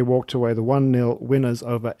 because they walked away the 1-0 winners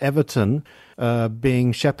over Everton,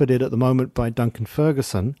 being shepherded at the moment by Duncan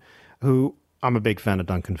Ferguson, who... I'm a big fan of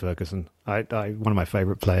Duncan Ferguson. One of my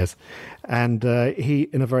favourite players. And he,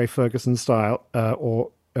 in a very Ferguson style,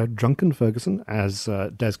 or drunken Ferguson, as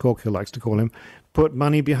Des Corkill likes to call him, put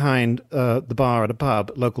money behind the bar at a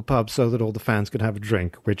local pub, so that all the fans could have a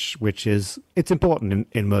drink, which is, it's important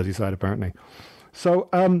in Merseyside, apparently. So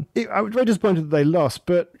I was very disappointed that they lost.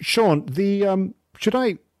 But Sean, should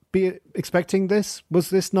I be expecting this?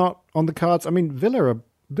 Was this not on the cards? I mean, Villa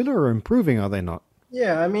are improving, are they not?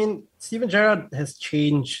 Yeah, I mean, Steven Gerrard has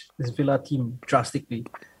changed this Villa team drastically.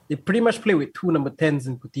 They pretty much play with two number 10s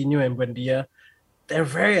in Coutinho and Buendia. They're a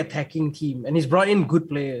very attacking team, and he's brought in good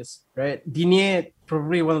players, right? Digne,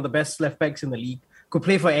 probably one of the best left backs in the league, could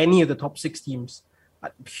play for any of the top 6 teams.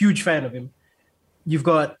 I'm a huge fan of him. You've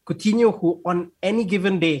got Coutinho, who on any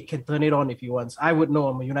given day can turn it on if he wants. I would know,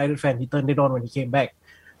 I'm a United fan, he turned it on when he came back.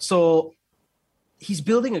 So he's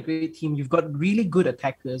building a great team. You've got really good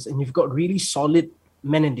attackers, and you've got really solid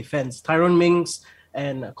men in defense. Tyrone Mings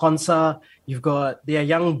and Konsa. You've got their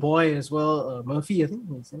young boy as well, Murphy, I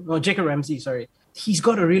think. Jacob Ramsey, sorry. He's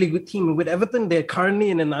got a really good team. And with Everton, they're currently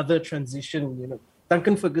in another transition.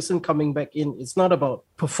 Duncan Ferguson coming back in, it's not about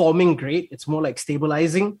performing great. It's more like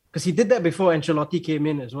stabilizing, because he did that before Ancelotti came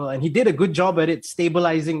in as well. And he did a good job at it,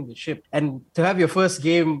 stabilizing the ship. And to have your first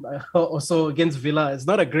game also against Villa is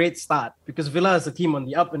not a great start, because Villa is a team on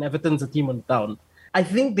the up and Everton's a team on the down. I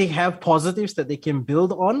think they have positives that they can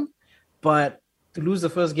build on, but to lose the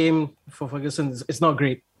first game for Ferguson, it's not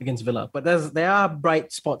great against Villa. But there are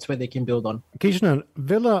bright spots where they can build on. Kishan,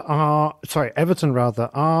 Everton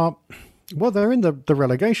are, well, they're in the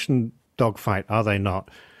relegation dogfight, are they not?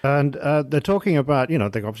 And they're talking about, they're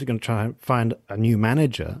obviously going to try and find a new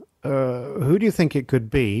manager. Who do you think it could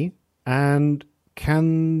be? And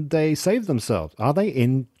can they save themselves? Are they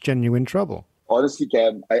in genuine trouble? Honestly,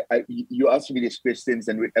 Cam, you asked me these questions,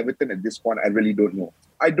 and with Everton at this point, I really don't know.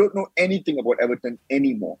 I don't know anything about Everton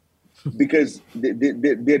anymore, because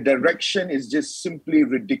their direction is just simply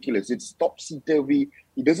ridiculous. It's topsy-turvy.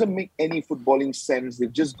 It doesn't make any footballing sense.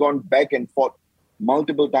 They've just gone back and forth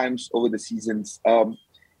multiple times over the seasons. And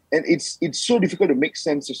it's so difficult to make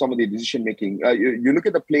sense of some of their decision-making. You look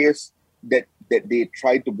at the players that they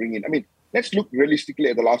try to bring in. I mean, let's look realistically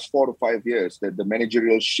at the last 4 to 5 years, the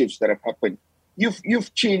managerial shifts that have happened.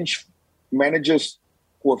 You've changed managers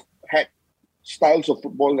who have had styles of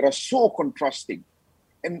football that are so contrasting,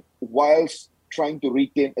 and whilst trying to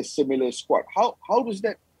retain a similar squad. How does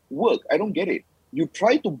that work? I don't get it. You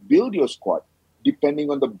try to build your squad depending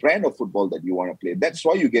on the brand of football that you want to play. That's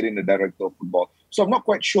why you get in the director of football. So I'm not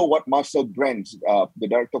quite sure what Marcel Brands, the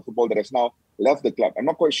director of football that has now left the club, I'm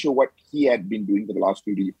not quite sure what he had been doing for the last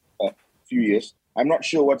few years. I'm not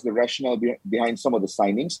sure what's the rationale behind some of the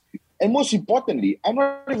signings. And most importantly, I'm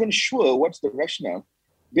not even sure what's the rationale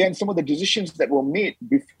behind some of the decisions that were made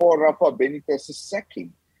before Rafa Benitez's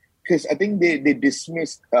sacking. Because I think they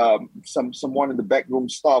dismissed someone in the backroom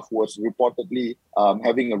staff who was reportedly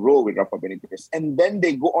having a row with Rafa Benitez. And then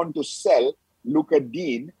they go on to sell Luca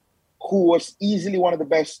Dean, who was easily one of the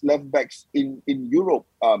best left backs in Europe,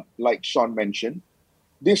 like Sean mentioned.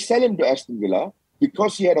 They sell him to Aston Villa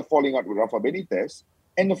because he had a falling out with Rafa Benitez.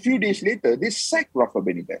 And a few days later, they sack Rafa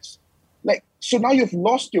Benitez. So now you've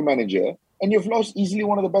lost your manager, and you've lost easily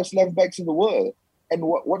one of the best left backs in the world. And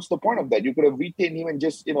what's the point of that? You could have retained him and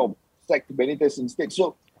just, sacked Benitez instead.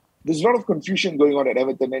 So there's a lot of confusion going on at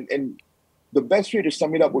Everton. And the best way to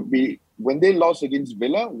sum it up would be, when they lost against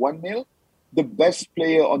Villa 1-0, the best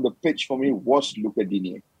player on the pitch for me was Luca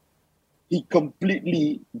Digne. He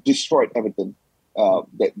completely destroyed Everton.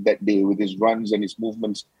 that day with his runs and his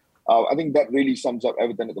movements. I think that really sums up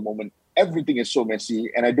Everton at the moment. Everything is so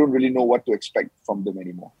messy, and I don't really know what to expect from them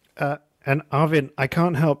anymore. And Arvin, I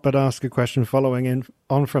can't help but ask a question following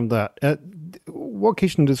on from that. What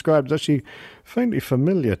Kishan described is actually faintly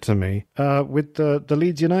familiar to me with the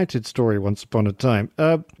Leeds United story once upon a time.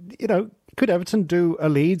 Could Everton do a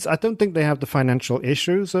Leeds? I don't think they have the financial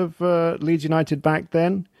issues of Leeds United back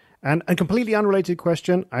then. And a completely unrelated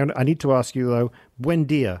question, I need to ask you, though,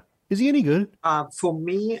 Buendia, is he any good? For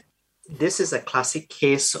me, this is a classic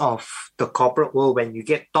case of the corporate world when you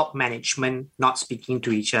get top management not speaking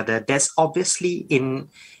to each other. There's obviously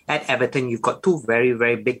at Everton, you've got two very,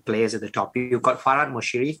 very big players at the top. You've got Farhad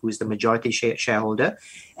Moshiri, who is the majority shareholder,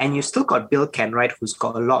 and you've still got Bill Kenwright, who's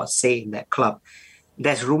got a lot of say in that club.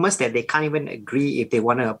 There's rumors that they can't even agree if they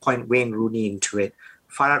want to appoint Wayne Rooney into it.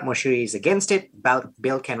 Farhad Moshiri is against it.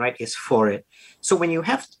 Bill Kenwright is for it. So when you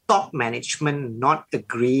have top management not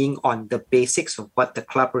agreeing on the basics of what the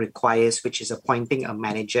club requires, which is appointing a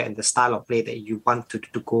manager and the style of play that you want to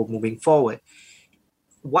go moving forward,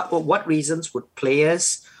 what reasons would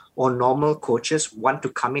players or normal coaches want to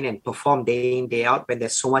come in and perform day in, day out when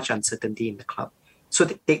there's so much uncertainty in the club? So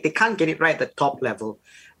they can't get it right at the top level.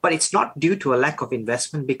 But it's not due to a lack of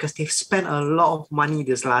investment because they've spent a lot of money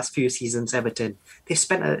these last few seasons, Everton. They've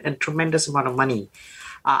spent a tremendous amount of money.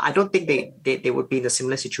 I don't think they would be in a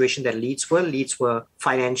similar situation that Leeds were. Leeds were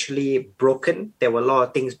financially broken. There were a lot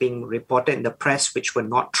of things being reported in the press which were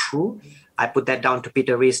not true. I put that down to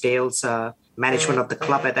Peter Ridsdale's management of the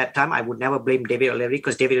club at that time. I would never blame David O'Leary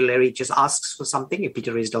because David O'Leary just asks for something. If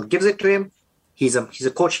Peter Ridsdale gives it to him, he's a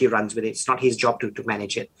coach, he runs with it. It's not his job to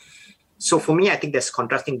manage it. So for me, I think there's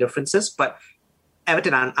contrasting differences, but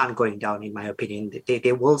Everton aren't going down, in my opinion.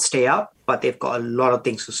 They will stay up, but they've got a lot of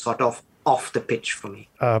things to sort off the pitch for me.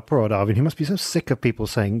 Poor old Arvin, he must be so sick of people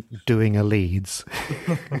saying doing a Leeds.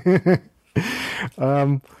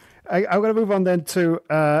 I'm going to move on then to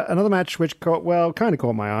another match which kind of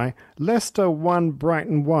caught my eye. Leicester 1,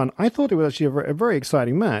 Brighton 1. I thought it was actually a very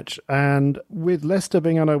exciting match, and with Leicester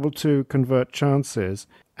being unable to convert chances,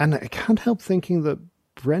 and I can't help thinking that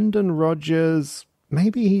Brendan Rodgers,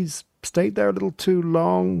 maybe he's stayed there a little too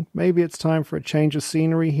long. Maybe it's time for a change of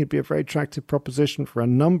scenery. He'd be a very attractive proposition for a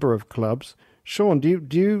number of clubs. Sean, do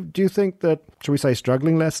you think that, shall we say,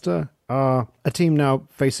 struggling Leicester are a team now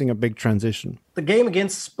facing a big transition? The game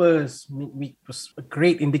against Spurs was a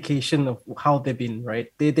great indication of how they've been,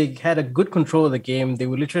 right? They had a good control of the game. They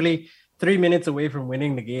were literally 3 minutes away from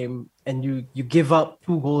winning the game, and you give up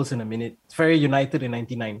 2 goals in a minute. It's very United in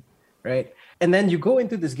 99, right? And then you go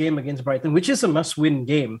into this game against Brighton, which is a must-win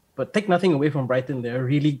game, but take nothing away from Brighton. They're a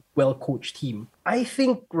really well-coached team. I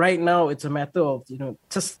think right now it's a matter of,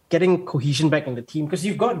 just getting cohesion back in the team, because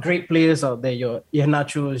you've got great players out there, your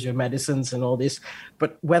Nachos, your Madisons and all this,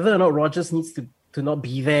 but whether or not Rodgers needs to not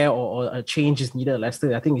be there or a change is needed at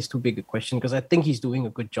Leicester, I think is too big a question, because I think he's doing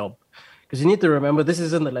a good job. Because you need to remember, this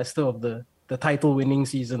isn't the Leicester of the title-winning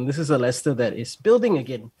season. This is a Leicester that is building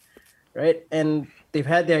again, right? And they've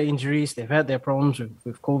had their injuries, they've had their problems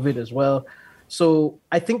with COVID as well. So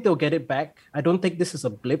I think they'll get it back. I don't think this is a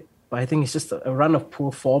blip, but I think it's just a run of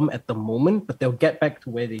poor form at the moment, but they'll get back to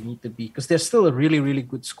where they need to be because they're still a really, really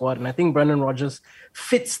good squad. And I think Brendan Rodgers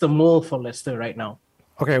fits the mold for Leicester right now.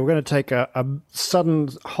 Okay, we're going to take a sudden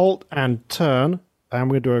halt and turn, and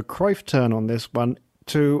we're going to do a Cruyff turn on this one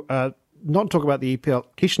to not talk about the EPL.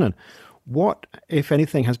 Kishnan, what, if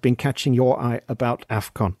anything, has been catching your eye about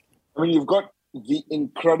AFCON? I mean, you've got the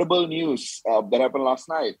incredible news that happened last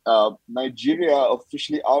night. Nigeria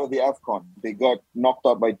officially out of the AFCON. They got knocked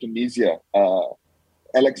out by Tunisia.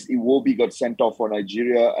 Alex Iwobi got sent off for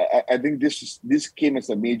Nigeria. I think this came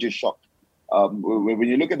as a major shock. When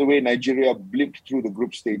you look at the way Nigeria blipped through the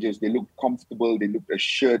group stages, they looked comfortable, they looked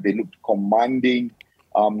assured, they looked commanding.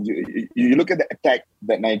 You look at the attack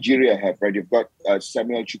that Nigeria have, right? You've got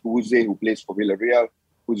Samuel Chukwueze, who plays for Villarreal,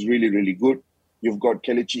 who's really, really good. You've got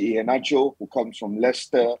Kelechi Iheanacho, who comes from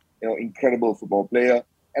Leicester, incredible football player.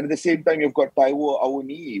 And at the same time, you've got Taiwo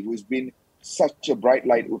Awoniyi, who's been such a bright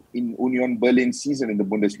light in Union Berlin's season in the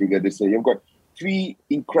Bundesliga this year. You've got 3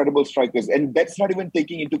 incredible strikers. And that's not even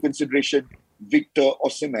taking into consideration Victor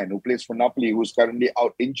Osimhen, who plays for Napoli, who's currently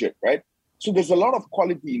out injured, right? So there's a lot of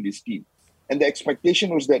quality in this team. And the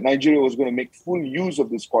expectation was that Nigeria was going to make full use of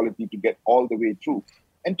this quality to get all the way through.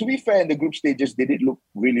 And to be fair, in the group stages, they did look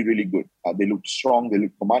really, really good. They looked strong, they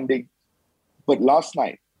looked commanding. But last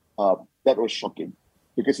night, that was shocking.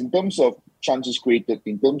 Because in terms of chances created,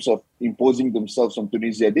 in terms of imposing themselves on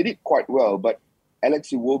Tunisia, they did quite well. But Alex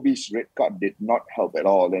Iwobi's red card did not help at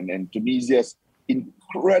all. And Tunisia's there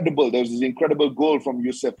was this incredible goal from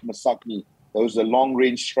Youssef Masakni There was a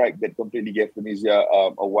long-range strike that completely gave Tunisia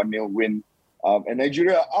a 1-0 win. And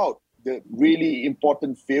Nigeria are out. The really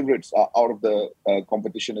important favourites are out of the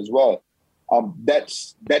competition as well.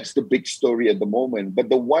 That's the big story at the moment. But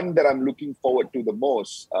the one that I'm looking forward to the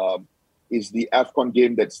most is the AFCON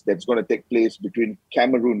game that's going to take place between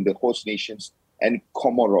Cameroon, the host nations, and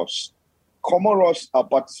Comoros. Comoros are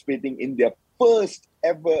participating in their first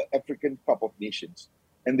ever African Cup of Nations,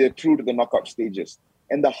 and they're through to the knockout stages.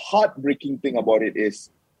 And the heartbreaking thing about it is,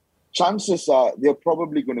 chances are they're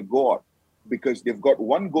probably going to go out because they've got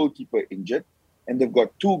one goalkeeper injured, and they've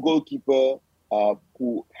got two goalkeepers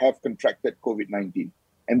who have contracted COVID-19,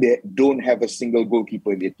 and they don't have a single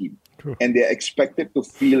goalkeeper in their team. True. And they're expected to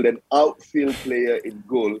field an outfield player in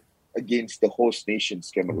goal against the host nations,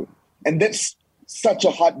 Cameroon. And that's such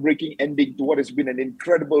a heartbreaking ending to what has been an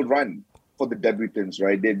incredible run for the debutants,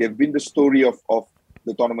 right? They've been the story of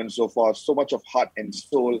the tournament so far, so much of heart and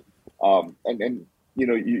soul. And you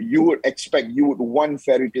know, you would want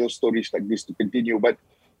fairy tale stories like this to continue, but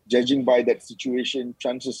judging by that situation,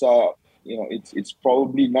 chances are, you know, it's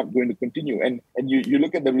probably not going to continue. And you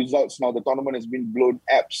look at the results now, the tournament has been blown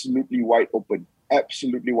absolutely wide open.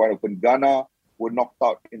 Ghana were knocked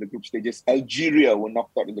out in the group stages. Algeria were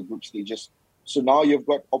knocked out in the group stages. So now you've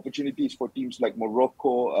got opportunities for teams like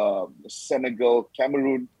Morocco, Senegal,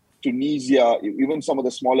 Cameroon, Tunisia, even some of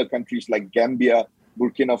the smaller countries like Gambia,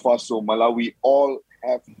 Burkina Faso, Malawi, all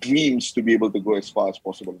have dreams to be able to go as far as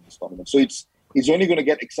possible in this tournament. So it's only going to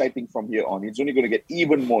get exciting from here on. It's only going to get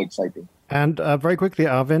even more exciting. And very quickly,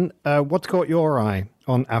 Arvin, what's caught your eye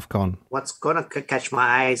on AFCON? What's going to catch my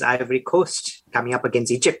eye is Ivory Coast coming up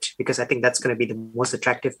against Egypt, because I think that's going to be the most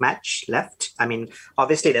attractive match left. I mean,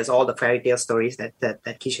 obviously, there's all the fairy tale stories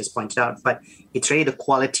that Kish has pointed out, but it's really the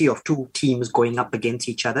quality of two teams going up against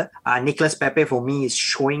each other. Nicolas Pepe, for me,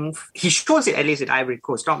 he shows it at least at Ivory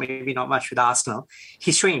Coast, maybe not much with Arsenal.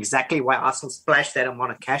 He's showing exactly why Arsenal splashed that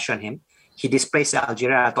amount of cash on him. He displaced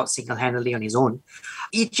Algeria, I thought, single-handedly on his own.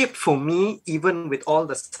 Egypt, for me, even with all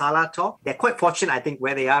the Salah talk, they're quite fortunate, I think,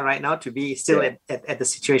 where they are right now to be still at the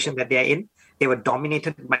situation that they're in. They were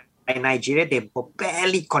dominated by Nigeria. They were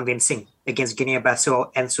barely convincing against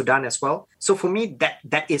Guinea-Bissau and Sudan as well. So for me,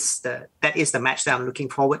 that is the match that I'm looking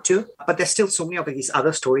forward to. But there's still so many of these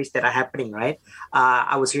other stories that are happening, right?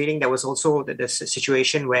 I was reading there was also the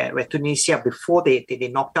situation where Tunisia, before they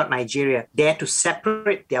knocked out Nigeria, they had to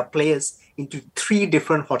separate their players into 3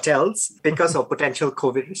 different hotels because of potential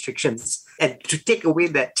COVID restrictions. And to take away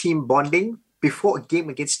that team bonding before a game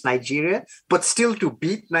against Nigeria, but still to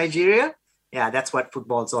beat Nigeria, yeah, that's what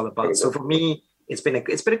football's all about. So for me, it's been a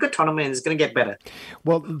good tournament, and it's going to get better.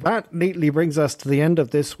 Well, that neatly brings us to the end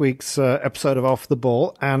of this week's episode of Off the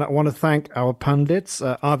Ball, and I want to thank our pundits,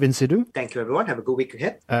 Arvin Sidhu. Thank you, everyone. Have a good week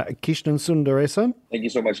ahead. Kishnan Sundaresan. Thank you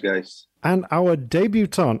so much, guys. And our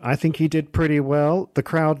debutant, I think he did pretty well. The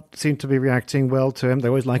crowd seemed to be reacting well to him. They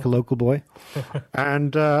always like a local boy.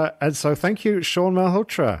 and so thank you, Sean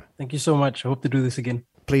Malhotra. Thank you so much. I hope to do this again.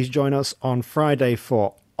 Please join us on Friday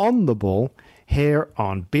for On the Ball here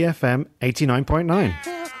on BFM 89.9.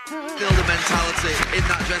 Build a mentality in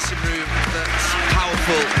that dressing room that's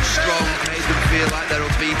powerful and strong, made them feel like they're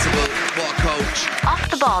unbeatable. What a coach. Off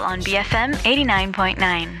the Ball on BFM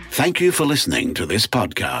 89.9. Thank you for listening to this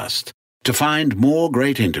podcast. To find more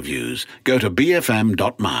great interviews, go to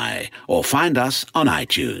bfm.my or find us on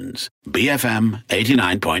iTunes. BFM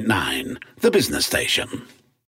 89.9, the business station.